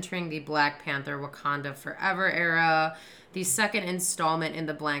are entering the Black Panther Wakanda Forever era, the second installment in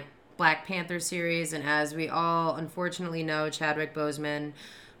the Black Panther series, and as we all unfortunately know, Chadwick Boseman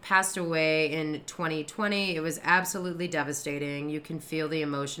passed away in 2020. It was absolutely devastating. You can feel the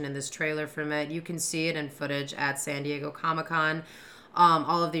emotion in this trailer from it. You can see it in footage at San Diego Comic-Con.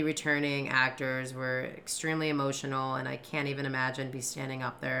 All of the returning actors were extremely emotional, and I can't even imagine be standing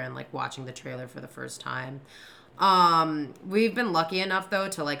up there and like watching the trailer for the first time. We've been lucky enough though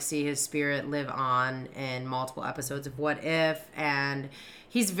to like see his spirit live on in multiple episodes of What If, and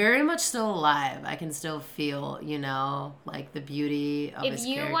he's very much still alive. I can still feel, like the beauty of his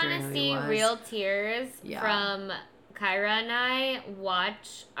character. If you want to see real tears from Kyra and I,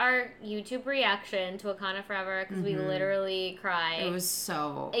 watch our YouTube reaction to Wakanda Forever, because we literally cried. It was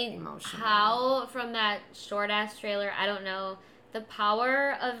so emotional. How, from that short-ass trailer, I don't know, the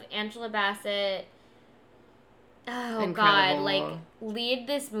power of Angela Bassett. Oh, incredible. God, like, lead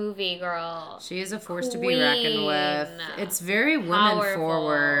this movie, girl. She is a force to be reckoned with. It's very women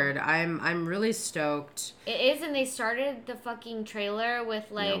forward. I'm really stoked. It is, and they started the fucking trailer with,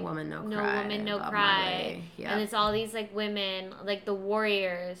 like, No Woman, No Cry. Yep. And it's all these, like, women, like, the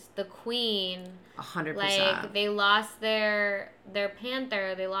warriors, the queen. 100%. Like, they lost their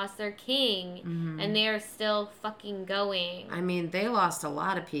panther, they lost their king, and they are still fucking going. I mean, they lost a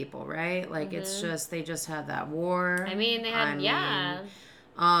lot of people, right? Like, it's just, they just had that war. I mean, they had,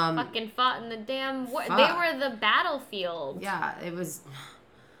 fucking fought in the damn war. They were the battlefield. Yeah, it was,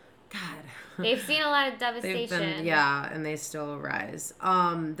 God. They've seen a lot of devastation. And they still rise.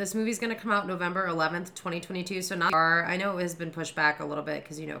 This movie's going to come out November 11th, 2022. So not far. I know it has been pushed back a little bit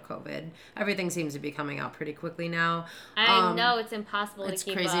because, COVID. Everything seems to be coming out pretty quickly now. I know it's impossible to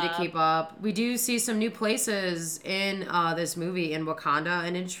keep up. It's crazy to keep up. We do see some new places in this movie in Wakanda,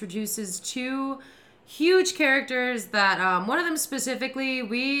 and introduces two huge characters that one of them specifically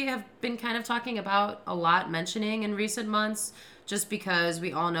we have been kind of talking about a lot, mentioning in recent months, just because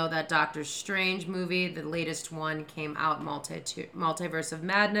we all know that Doctor Strange movie, the latest one, came out, Multiverse of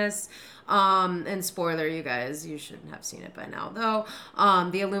Madness. And spoiler, you guys, you shouldn't have seen it by now, though.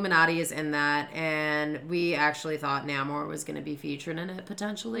 The Illuminati is in that, and we actually thought Namor was going to be featured in it,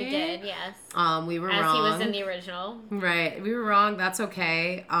 potentially. We did, yes. We were wrong. As he was in the original. Right. We were wrong. That's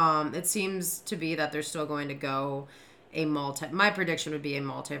okay. It seems to be that they're still going to go my prediction would be a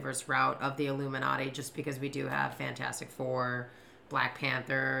multiverse route of the Illuminati, just because we do have Fantastic Four, Black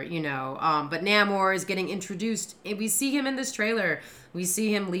Panther, but Namor is getting introduced. We see him in this trailer. We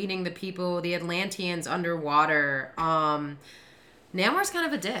see him leading the people, the Atlanteans, underwater. Namor's kind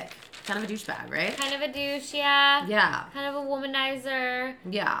of a dick. Kind of a douchebag, right? Kind of a douche, yeah. Yeah. Kind of a womanizer.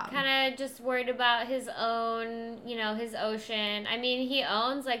 Yeah. Kind of just worried about his own, his ocean. I mean, he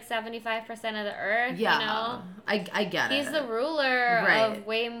owns like 75% of the earth, Yeah. I get it. He's the ruler of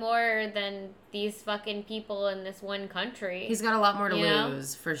way more than these fucking people in this one country. He's got a lot more to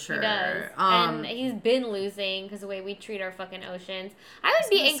lose, for sure. He does. And he's been losing because of the way we treat our fucking oceans. I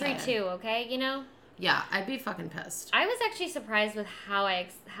would be angry too, okay? Yeah, I'd be fucking pissed. I was actually surprised with how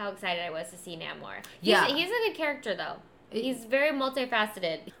excited I was to see Namor. He's a good character, though. He's very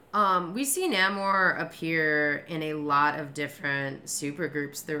multifaceted. We see Namor appear in a lot of different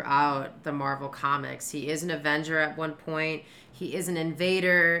supergroups throughout the Marvel comics. He is an Avenger at one point. He is an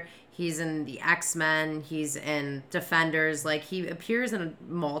Invader. He's in the X-Men. He's in Defenders. Like, he appears in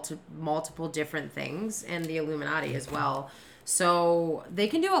multiple different things, and the Illuminati as well. So they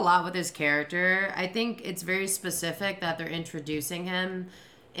can do a lot with his character. I think it's very specific that they're introducing him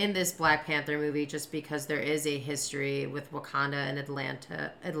in this Black Panther movie just because there is a history with Wakanda and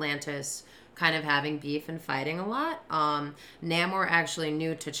Atlantis kind of having beef and fighting a lot. Namor actually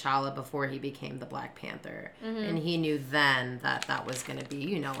knew T'Challa before he became the Black Panther. And he knew then that that was going to be,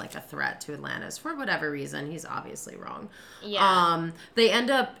 you know, like a threat to Atlantis for whatever reason. He's obviously wrong. Yeah. They end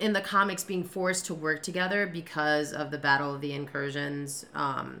up in the comics being forced to work together because of the Battle of the Incursions.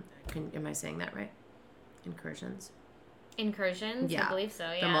 Am I saying that right? Incursions? I believe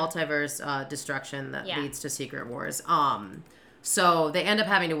so, yeah. The multiverse destruction that leads to Secret Wars. So they end up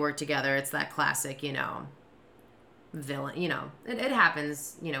having to work together. It's that classic, you know, villain, you know, it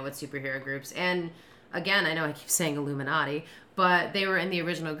happens, you know, with superhero groups. And again, I know I keep saying Illuminati, but they were in the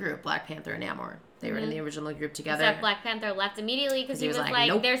original group, Black Panther and Namor. They were in the original group together. Except Black Panther left immediately because he was like,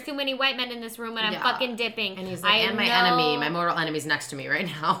 nope. There's too many white men in this room and I'm fucking dipping. And he's like, and my enemy, my mortal enemy's next to me right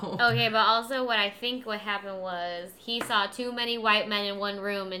now. Okay, but also what happened was he saw too many white men in one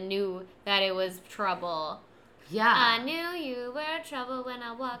room and knew that it was trouble. Yeah. I knew you were trouble when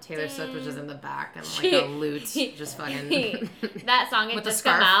I walked Taylor in. Swift was just in the back and like a lute just fucking... that song had just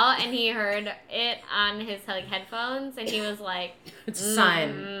come out and he heard it on his like headphones and he was like... It's a sign.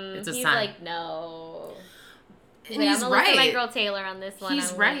 It's a he's sign. He's like, no. And he's right. I'm my girl Taylor on this one.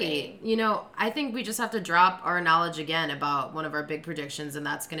 He's right. You know, I think we just have to drop our knowledge again about one of our big predictions, and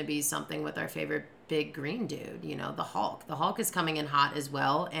that's going to be something with our favorite big green dude, you know, the Hulk. The Hulk is coming in hot as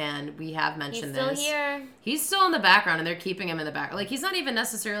well, and we have mentioned this. He's still here. He's still in the background, and they're keeping him in the back. Like, he's not even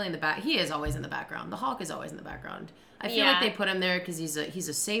necessarily in the back. He is always in the background. The Hulk is always in the background. I feel like they put him there because he's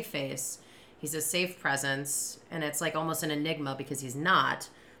a safe face. He's a safe presence, and it's like almost an enigma because he's not.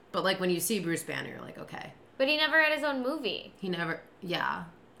 But like when you see Bruce Banner, you're like, okay. But he never had his own movie.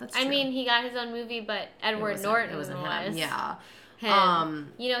 That's true. I mean, he got his own movie, but Edward Norton was. Him. Yeah.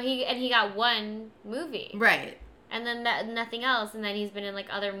 Him. You know, he got one movie. Right. And then nothing else, and then he's been in like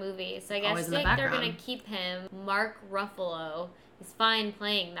other movies. So I guess they're gonna keep him. Mark Ruffalo is fine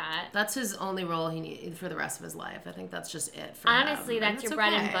playing that. That's his only role he needs for the rest of his life. I think that's just it for Honestly, him. that's your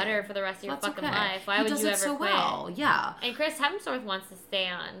bread and butter for the rest of your fucking life. Why would you ever quit? Well. Yeah. And Chris Hemsworth wants to stay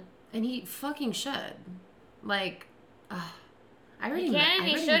on. And he fucking should. Like, he can and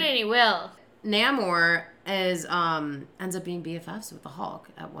he should and he will. Namor ends up being BFFs with the Hulk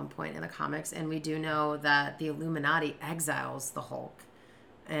at one point in the comics, and we do know that the Illuminati exiles the Hulk,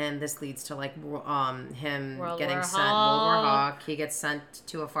 and this leads to like him getting sent. World War Hulk. He gets sent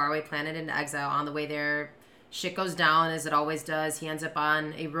to a faraway planet into exile. On the way there, shit goes down as it always does. He ends up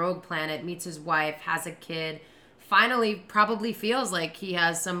on a rogue planet, meets his wife, has a kid. Finally probably feels like he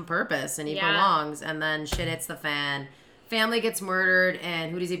has some purpose and he belongs, and then shit hits the fan. Family gets murdered,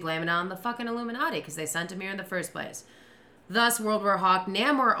 and who does he blame it on? The fucking Illuminati, because they sent him here in the first place. Thus, World War Hulk.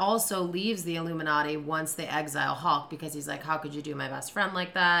 Namor also leaves the Illuminati once they exile Hulk, because he's like, how could you do my best friend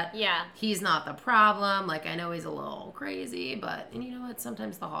like that? Yeah. He's not the problem. Like, I know he's a little crazy, but, and you know what?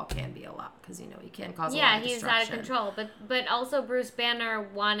 Sometimes the Hulk can be a lot, because, you know, he can cause a lot of destruction. Yeah, he's out of control. But also Bruce Banner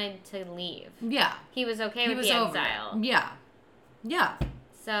wanted to leave. Yeah. He was okay with the exile. Yeah. Yeah.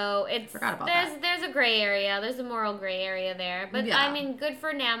 So it's there's a gray area. There's a moral gray area there. But I mean, good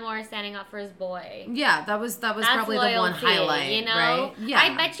for Namor standing up for his boy. Yeah, that was probably loyalty, the one highlight, you know? Right? Yeah.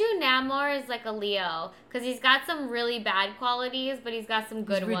 I bet you Namor is like a Leo because he's got some really bad qualities, but he's got some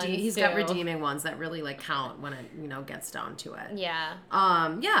good ones. He's got redeeming ones that really like count when it gets down to it. Yeah.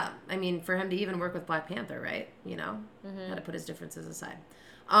 Yeah. I mean, for him to even work with Black Panther, right? You know, had to put his differences aside.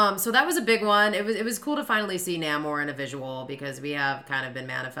 So that was a big one. It was cool to finally see Namor in a visual because we have kind of been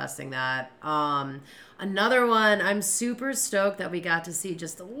manifesting that. Another one, I'm super stoked that we got to see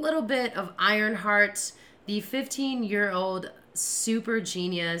just a little bit of Ironheart, the 15-year-old super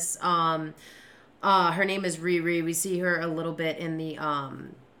genius. Her name is Riri. We see her a little bit in the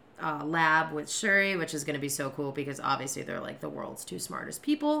lab with Shuri, which is going to be so cool because obviously they're like the world's two smartest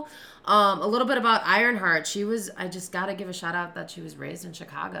people. A little bit about Ironheart. I just got to give a shout out that she was raised in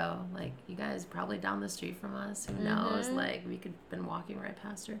Chicago. Like, you guys probably down the street from us. Who knows? Like, we could have been walking right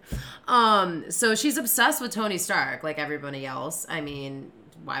past her. So she's obsessed with Tony Stark, like everybody else. I mean,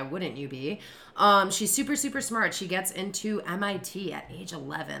 why wouldn't you be? She's super, super smart. She gets into MIT at age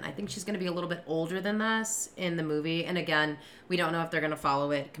 11. I think she's going to be a little bit older than this in the movie. And again, we don't know if they're going to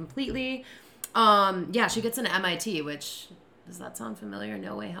follow it completely. Yeah, she gets into MIT, which, does that sound familiar?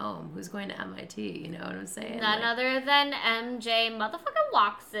 No Way Home. Who's going to MIT? You know what I'm saying? None other than MJ motherfucking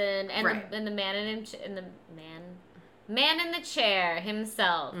Watson and right. the Man in the chair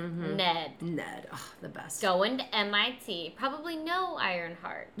himself, Ned. Ned. Oh, the best. Going to MIT. Probably no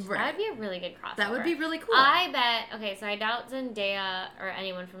Ironheart. Right. That would be a really good crossover. That would be really cool. I bet. Okay, so I doubt Zendaya or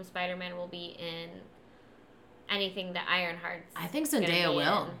anyone from Spider-Man will be in anything that Ironheart's I think Zendaya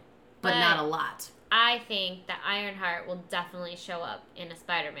will, but not a lot. I think that Ironheart will definitely show up in a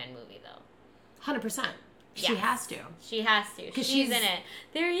Spider-Man movie, though. 100%. She Yes. has to. She has to. She's in it.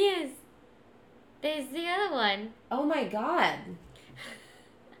 There he is. There's the other one. Oh my god.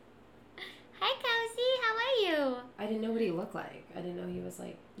 Hi, Cozy. How are you? I didn't know what he looked like. I didn't know he was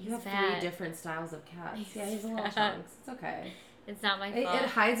like... You have fat. 3 different styles of cats. Yeah, he's a little fat. chunks. It's okay. It's not my It fault.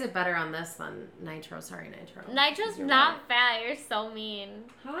 hides it better on this than Nitro. Sorry, Nitro. Nitro's You're not right. fat. You're so mean.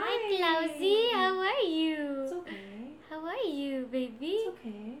 Hi. Closey. How are you? It's okay. How are you, baby? It's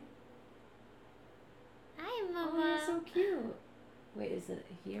okay. Hi, Mama. Oh, you're so cute. Wait, is it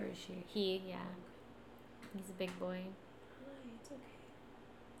he or she? He, yeah. He's a big boy. Hi, it's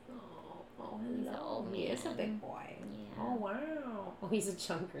okay. Oh, He's an hello. old He is a man. big boy. Yeah. Oh, wow. Oh, he's a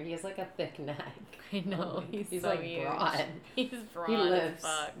chunker. He has like a thick neck. I know. Oh, he's he's so like huge. broad. He's broad He as lives.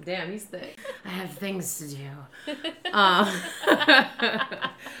 fuck. Damn, he's thick. I have things to do. I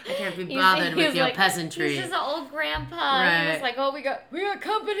can't be bothered with your like, peasantry. He's just an old grandpa. Right. He was like, oh, we got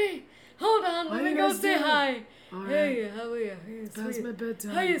company. Hold on, let me go say hi. Hey, how are you? Hey, How's sweet. my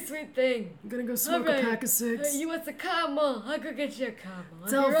bedtime? How you, sweet thing? I'm gonna go smoke Alright. a pack of cigs. Hey, you want some caramel? I'll go get you a caramel. I'll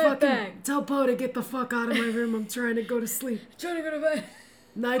Tell be right back. Tell Poe to get the fuck out of my room. I'm trying to go to sleep. Trying to go to bed.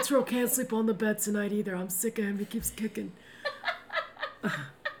 Nitro can't sleep on the bed tonight either. I'm sick of him. He keeps kicking.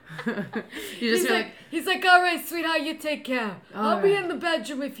 You just feel like, He's like, all right, sweetheart, you take care. I'll be in the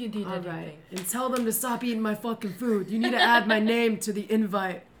bedroom if you need All anything. right. And tell them to stop eating my fucking food. You need to add my name to the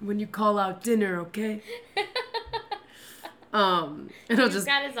invite when you call out dinner, okay? it'll He's just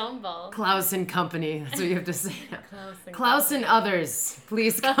got his own bowl. Klaus and Company. That's what you have to say. Klaus Klaus and others,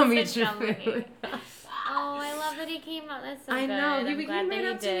 please come eat your Company. food. Oh, I love that he came out. That's so I good. know. I'm He glad came that right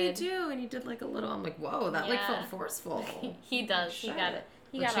he up to me did. too, and he did like a little. I'm like, whoa, that like Yeah. felt forceful. He does. Shit. He got it.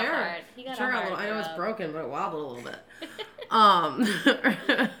 He The got chair. a heart. He got Sure, a a heart. little, I know it's rub. broken, but it wobbled a little bit.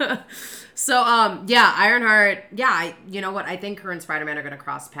 Yeah, Ironheart. Yeah, you know what? I think her and Spider-Man are going to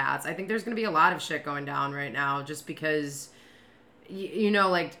cross paths. I think there's going to be a lot of shit going down right now, just because, you know,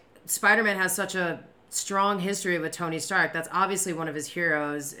 like Spider-Man has such a strong history with Tony Stark. That's obviously one of his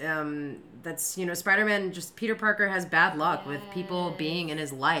heroes. That's, you know, Spider-Man. Just Peter Parker has bad luck with people being in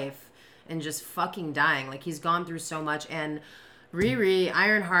his life and just fucking dying. Like he's gone through so much, and Riri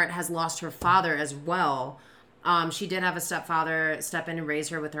Ironheart has lost her father as well. She did have a stepfather step in and raise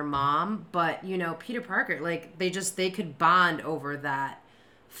her with her mom, but you know, Peter Parker, like they could bond over that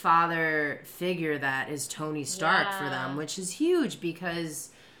father figure that is Tony Stark for them, which is huge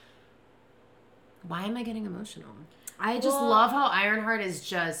because why am I getting emotional? I just love how Ironheart is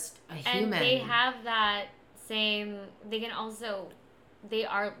just a human. And they have that same. They can also. They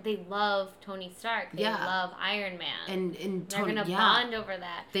love Tony Stark. They Yeah. love Iron Man. and they're Tony, gonna yeah, bond over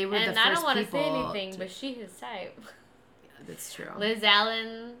that. They were and the I don't first want to say people anything, to- but she his type. that's true. Liz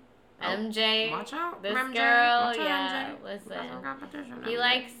Allen, MJ. Watch out, This MJ. girl, Watch out, yeah. MJ. Listen, That's no competition, he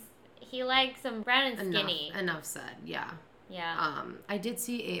MJ. likes some brown and skinny. Enough said. Yeah. Yeah. I did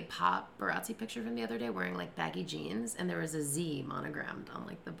see a paparazzi picture of him the other day wearing like baggy jeans, and there was a Z monogrammed on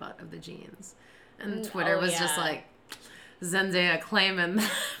like the butt of the jeans, and Twitter was just like Zendaya claiming.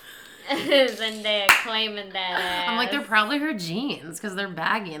 Zendaya claiming that ass. I'm like, they're probably her jeans because they're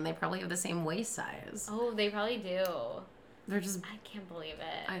baggy and they probably have the same waist size. Oh, they probably do. They're just. I can't believe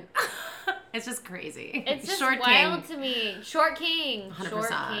it. It's just crazy. It's just Short wild king. to me. Short king. 100%. Short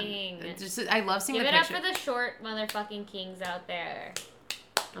king. I love seeing Give the it picture. up for the short motherfucking kings out there.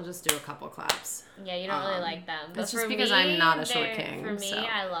 I'll just do a couple claps. Yeah, you don't really like them. But that's just for because me, I'm not a short they're- king, For me, so.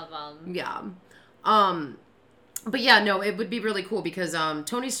 I love them. Yeah. But yeah, no, it would be really cool because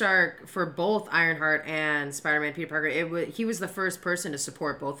Tony Stark, for both Ironheart and Spider-Man Peter Parker, he was the first person to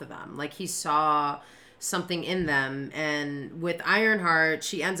support both of them. Like he saw something in them, and with Ironheart,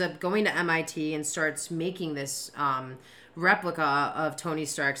 she ends up going to MIT and starts making this replica of Tony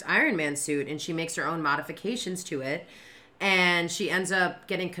Stark's Iron Man suit, and she makes her own modifications to it. And she ends up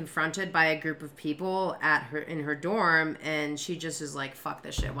getting confronted by a group of people in her dorm, and she just is like, fuck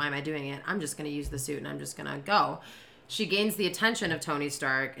this shit. Why am I doing it? I'm just going to use the suit and I'm just going to go. She gains the attention of Tony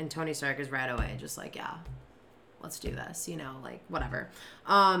Stark, and Tony Stark is right away just like, yeah, let's do this, you know, like whatever.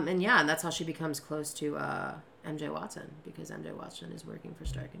 And that's how she becomes close to MJ Watson, because MJ Watson is working for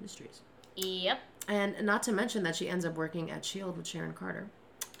Stark Industries. Yep. And not to mention that she ends up working at S.H.I.E.L.D. with Sharon Carter,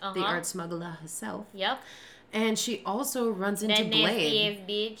 the art smuggler herself. Yep. And she also runs into That nasty Blade. ass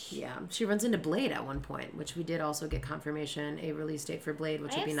bitch. Yeah, she runs into Blade at one point, which we did also get confirmation, a release date for Blade,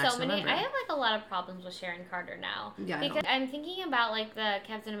 which would be next November. I have like a lot of problems with Sharon Carter now. Yeah, because I'm thinking about like the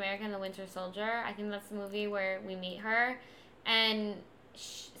Captain America and the Winter Soldier. I think that's the movie where we meet her, and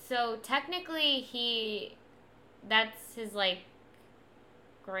so technically that's his like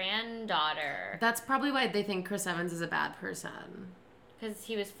granddaughter. That's probably why they think Chris Evans is a bad person. Because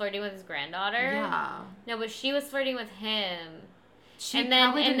he was flirting with his granddaughter. Yeah. No, but she was flirting with him. She and then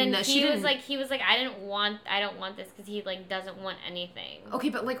probably didn't know. he was like, I don't want this because he like doesn't want anything. Okay,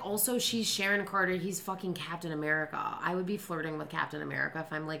 but like also she's Sharon Carter. He's fucking Captain America. I would be flirting with Captain America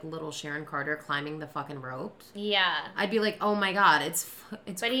if I'm like little Sharon Carter climbing the fucking ropes. Yeah. I'd be like, oh my god, it's.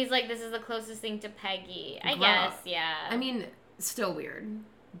 But he's like, this is the closest thing to Peggy. I Girl. guess, yeah. I mean, still weird,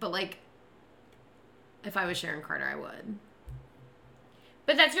 but like, if I was Sharon Carter, I would.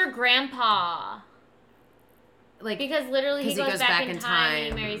 But that's your grandpa. Like, because literally he goes back in time and he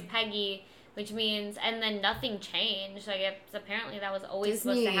time. marries Peggy, which means, and then nothing changed. Like, apparently that was always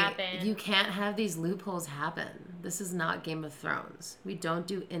Disney, supposed to happen. you can't have these loopholes happen. This is not Game of Thrones. We don't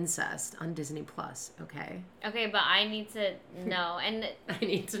do incest on Disney Plus, okay? Okay, but I need to know. And I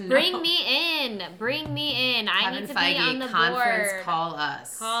need to know. Bring me in. I need to Feige, be on the conference, board. call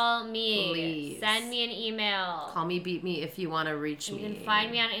us. Call me. Please. Send me an email. Call me, beat me if you want to reach me. You can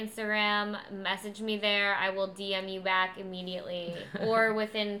find me on Instagram. Message me there. I will DM you back immediately or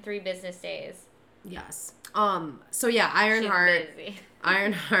within 3 business days. Yes. So yeah, Ironheart. She's busy.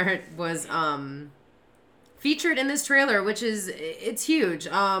 Ironheart was featured in this trailer, which is it's huge.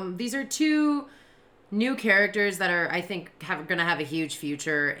 These are 2 new characters that are, I think, gonna have a huge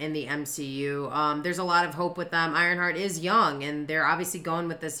future in the MCU. There's a lot of hope with them. Ironheart is young, and they're obviously going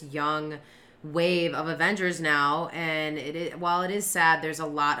with this young wave of Avengers now. And while it is sad, there's a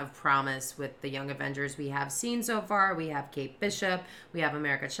lot of promise with the young Avengers we have seen so far. We have Kate Bishop, we have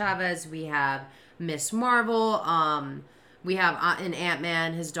America Chavez, we have Miss Marvel, we have in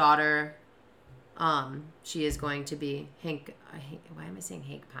Ant-Man, his daughter. She is going to be Hank. Why am I saying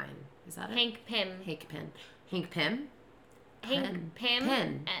Hank Pym? Is that it? Hank Pym. Hank Pym. Hank Pym. Hank Pym.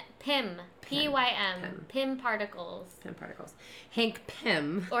 Pym. Pym. P-Y-M. Pym Particles. Pym Particles. Hank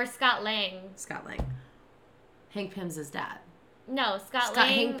Pym. Or Scott Lang. Scott Lang. Hank Pym's his dad. No, Scott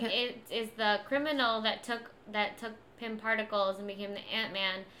Hank Lang is the criminal that took Pym Particles and became the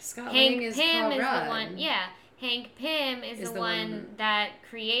Ant-Man. Scott Hank Lang is Pym Paul is Rudd. the one. Yeah. Hank Pym is the one that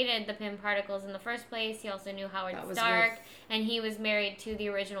created the Pym Particles in the first place. He also knew Howard Stark, and he was married to the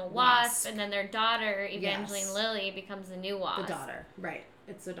original Wasp, and then their daughter, Evangeline Lilly, becomes the new Wasp. The daughter, right.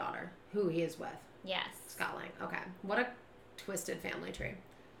 It's the daughter, who he is with. Yes. Scott Lang, okay. What a twisted family tree.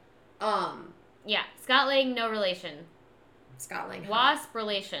 Yeah, Scott Lang, no relation. Scott Lang, hot. Wasp,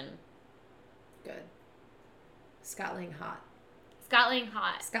 relation. Good. Scott Lang, hot. Scott Lang,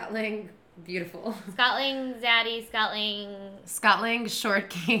 hot. Scott Lang, beautiful. Scott Lang, zaddy. Scott Lang... Scott Lang, short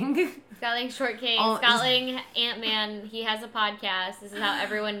king. Scott Lang, short king. Oh, Scott Lang, Ant-Man. He has a podcast. This is how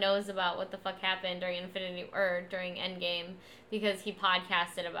everyone knows about what the fuck happened during during Endgame, because he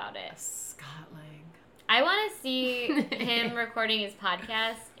podcasted about it. Scott Lang. I want to see him recording his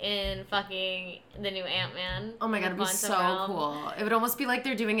podcast in fucking the new Ant-Man. Oh my god, it'd be so cool. It would almost be like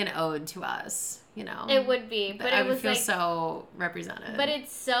they're doing an ode to us, you know? It would be, but I it would was feel like, so represented. But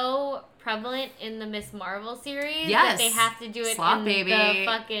it's so prevalent in the Miss Marvel series yes. that they have to do it Slot in baby. the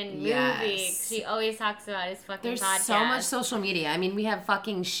fucking movie. Yes. She always talks about his fucking There's podcast. so much social media. I mean, we have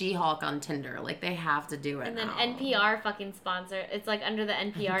fucking She-Hulk on Tinder. Like, they have to do it And then now. NPR fucking sponsor. It's like under the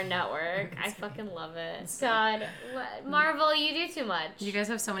NPR network. I fucking love it. God, Marvel, you do too much. You guys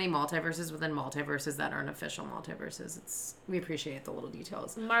have so many multiverses within multiverses that aren't official multiverses. We appreciate the little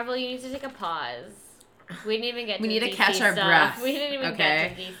details. Marvel, you need to take a pause. We didn't even get to We need the to DC catch our stuff. breath. We didn't even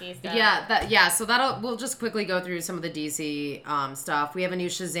get to DC stuff. Yeah, so we'll just quickly go through some of the DC stuff. We have a new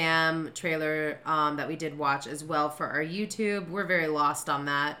Shazam trailer that we did watch as well for our YouTube. We're very lost on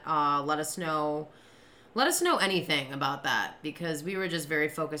that. Let us know anything about that, because we were just very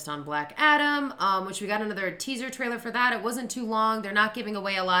focused on Black Adam, which we got another teaser trailer for that. It wasn't too long. They're not giving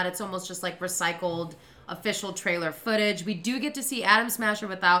away a lot. It's almost just like recycled official trailer footage. We do get to see Adam Smasher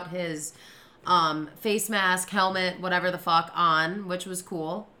without his face mask, helmet, whatever the fuck on, which was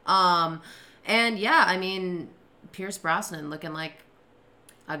cool. And yeah, I mean, Pierce Brosnan looking like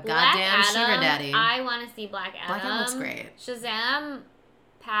a goddamn sugar daddy. I want to see Black Adam. Black Adam looks great. Shazam,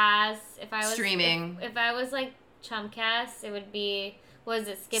 pass. If I was streaming, if I was like Chumcast, it would be. Was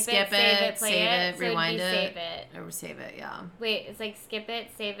it skip it, save it, play save it, it, so rewind it'd be it, save it. or save it, yeah. Wait, it's like skip it,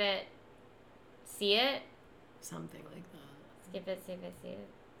 save it, see it. Something like that. Skip it, save it, see it.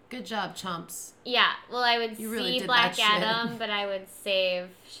 Good job, chumps. Yeah, well, I would You really see did Black that shit. Adam, but I would save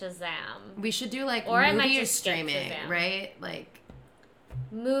Shazam. We should do like Or I might movie or just skip streaming, Shazam. right? Like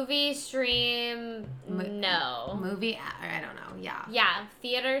Movie, stream, no. movie. I don't know. Yeah. Yeah,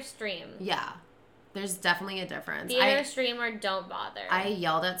 theater, stream. Yeah. There's definitely a difference. Theater, stream, or don't bother. I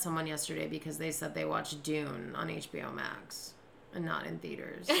yelled at someone yesterday because they said they watched Dune on HBO Max and not in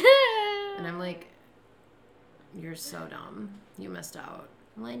theaters. And I'm like, you're so dumb. You missed out.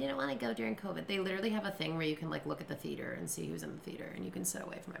 Well, I didn't want to go during COVID. They literally have a thing where you can like look at the theater and see who's in the theater, and you can sit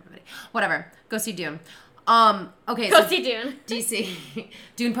away from everybody. Whatever. Go see Dune. Okay. Go see Dune. DC.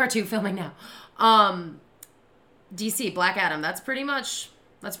 Dune Part 2 filming now. DC Black Adam. That's pretty much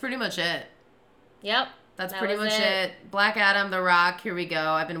it. Yep. That's that pretty was much it. Black Adam, The Rock, here we go.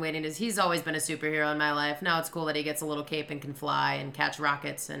 I've been waiting to... He's always been a superhero in my life. Now it's cool that he gets a little cape and can fly and catch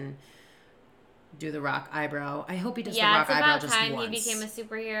rockets and do the Rock eyebrow. I hope he does the Rock eyebrow just once. Yeah, it's about time he became a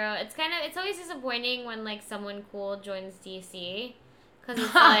superhero. It's always disappointing when, like, someone cool joins DC. Because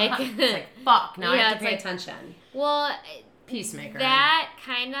it's like... It's like, fuck, now I have to it's pay like- attention. Well... Peacemaker. That,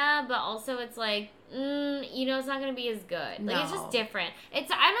 kind of, but also it's like... it's not going to be as good. Like, it's No. just different. I'm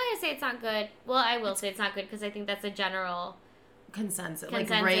not going to say it's not good. Well, I will say it's not good because I think that's a general... Consensus Consensus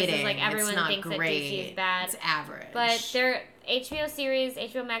like is, rating. like, everyone it's not thinks that great. DC is bad. It's average. But their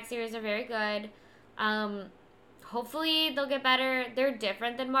HBO Max series are very good. Hopefully they'll get better. They're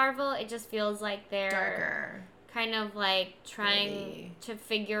different than Marvel. It just feels like they're darker. kind of like trying Really. to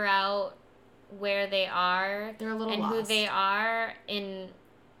figure out where they are They're a little and lost. who they are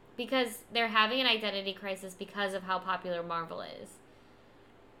because they're having an identity crisis because of how popular Marvel is.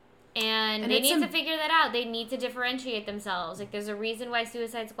 And they it's need to figure that out. They need to differentiate themselves. Like, there's a reason why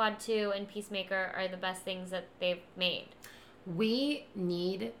Suicide Squad 2 and Peacemaker are the best things that they've made. We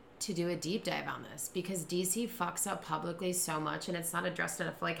need to do a deep dive on this because DC fucks up publicly so much and it's not addressed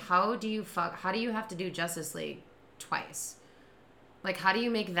enough. Like, how do you have to do Justice League twice? Like, how do you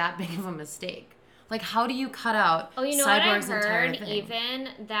make that big of a mistake? Like, how do you cut out Oh, you know what Cyborg's I've entire heard? thing? Even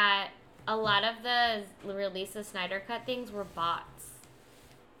that a lot of the release of Snyder Cut things were bots.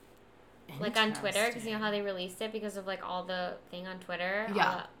 Like on Twitter, because you know how they released it because of like all the thing on Twitter?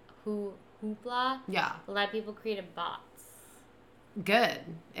 Yeah. Hoopla. Yeah. A lot of people created bots. Good.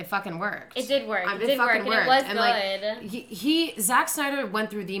 It fucking worked. It did work. I mean, It did work, fucking and it was worked. good. Like, Zack Snyder went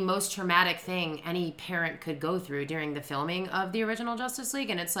through the most traumatic thing any parent could go through during the filming of the original Justice League,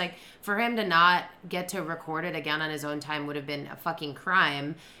 and it's like, for him to not get to record it again on his own time would have been a fucking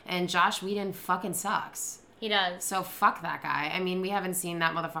crime, and Joss Whedon fucking sucks. He does. So fuck that guy. I mean, we haven't seen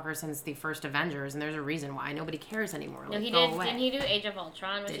that motherfucker since the first Avengers, and there's a reason why. Nobody cares anymore. No, Like, he go did. away. Didn't he do Age of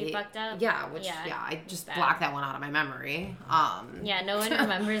Ultron, which Did he fucked up? Yeah, I just bad. blocked that one out of my memory. Yeah, no one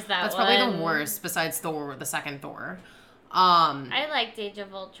remembers that That's one. probably the worst, besides Thor, the second Thor. I liked Age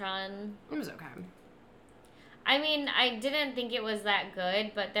of Ultron. It was okay. I mean, I didn't think it was that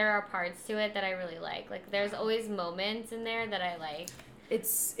good, but there are parts to it that I really like. Like, there's always moments in there that I like.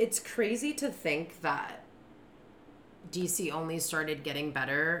 It's crazy to think that DC only started getting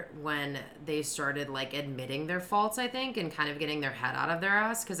better when they started like admitting their faults, I think, and kind of getting their head out of their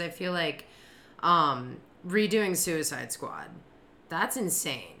ass. Because I feel like redoing Suicide Squad, that's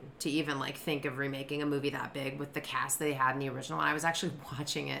insane to even like think of remaking a movie that big with the cast that they had in the original. And I was actually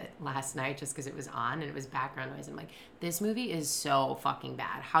watching it last night just because it was on and it was background noise. I'm like, this movie is so fucking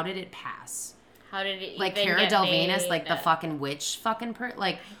bad. How did it pass? How did it Like even Cara get Delevingne, made? like the fucking witch fucking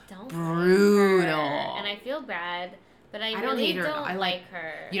like I don't brutal. like her, and I feel bad, but I don't really hate her. don't I like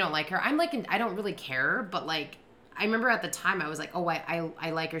her. You don't like her? I'm like, I don't really care, but like, I remember at the time I was like, oh,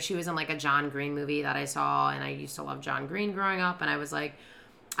 I like her. She was in like a John Green movie that I saw, and I used to love John Green growing up, and I was like,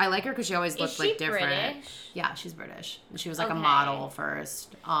 I like her because she always looked like different. British? Yeah, she's British. She was like a Okay. model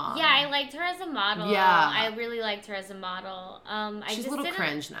first. Yeah, I liked her as a model. Yeah. I really liked her as a model. She's a little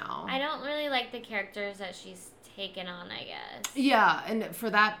cringe now. I don't really like the characters that she's taken on, I guess. Yeah, and for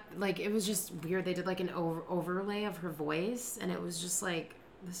that, like, it was just weird. They did like an overlay of her voice, and it was just like,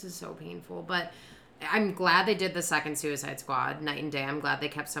 this is so painful. But I'm glad they did the second Suicide Squad, night and day. I'm glad they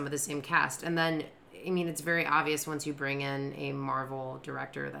kept some of the same cast. And then, I mean, it's very obvious once you bring in a Marvel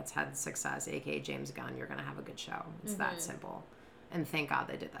director that's had success, aka James Gunn, you're going to have a good show. It's that simple. And thank God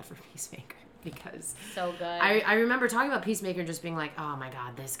they did that for Peacemaker, because So good. I remember talking about Peacemaker and just being like, oh my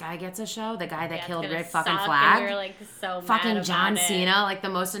God, this guy gets a show? The guy that it's killed gonna Rick fucking suck, Flag? And you're like so Fucking mad John about it. Cena, like the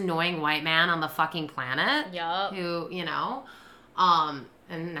most annoying white man on the fucking planet. Yup. Who,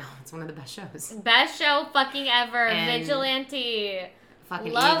 and no, it's one of the best shows. Best show fucking ever. And Vigilante.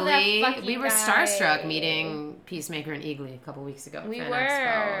 Fucking Love that Eagly. fucking We were guy. starstruck meeting Peacemaker and Eagly a couple weeks ago. We Fan were.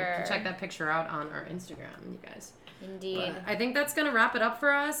 Expo. You can check that picture out on our Instagram, you guys. Indeed. But I think that's going to wrap it up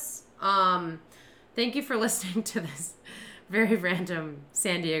for us. Thank you for listening to this very random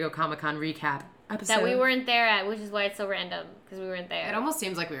San Diego Comic-Con recap episode. That we weren't there at, which is why it's so random, because we weren't there. It almost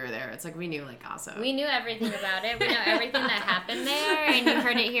seems like we were there. It's like we knew like gossip. We knew everything about it. We know everything that happened there, and you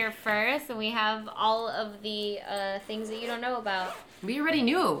heard it here first, and we have all of the things that you don't know about. We already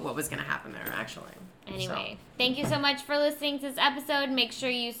knew what was going to happen there, actually. Anyway, thank you so much for listening to this episode. Make sure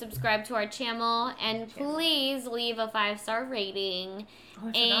you subscribe to our channel, and please leave a 5-star rating. Oh,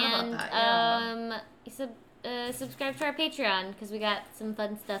 I forgot about that. And subscribe to our Patreon, because we got some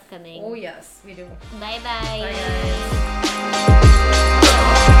fun stuff coming. Oh, yes, we do. Bye-bye. Bye, guys.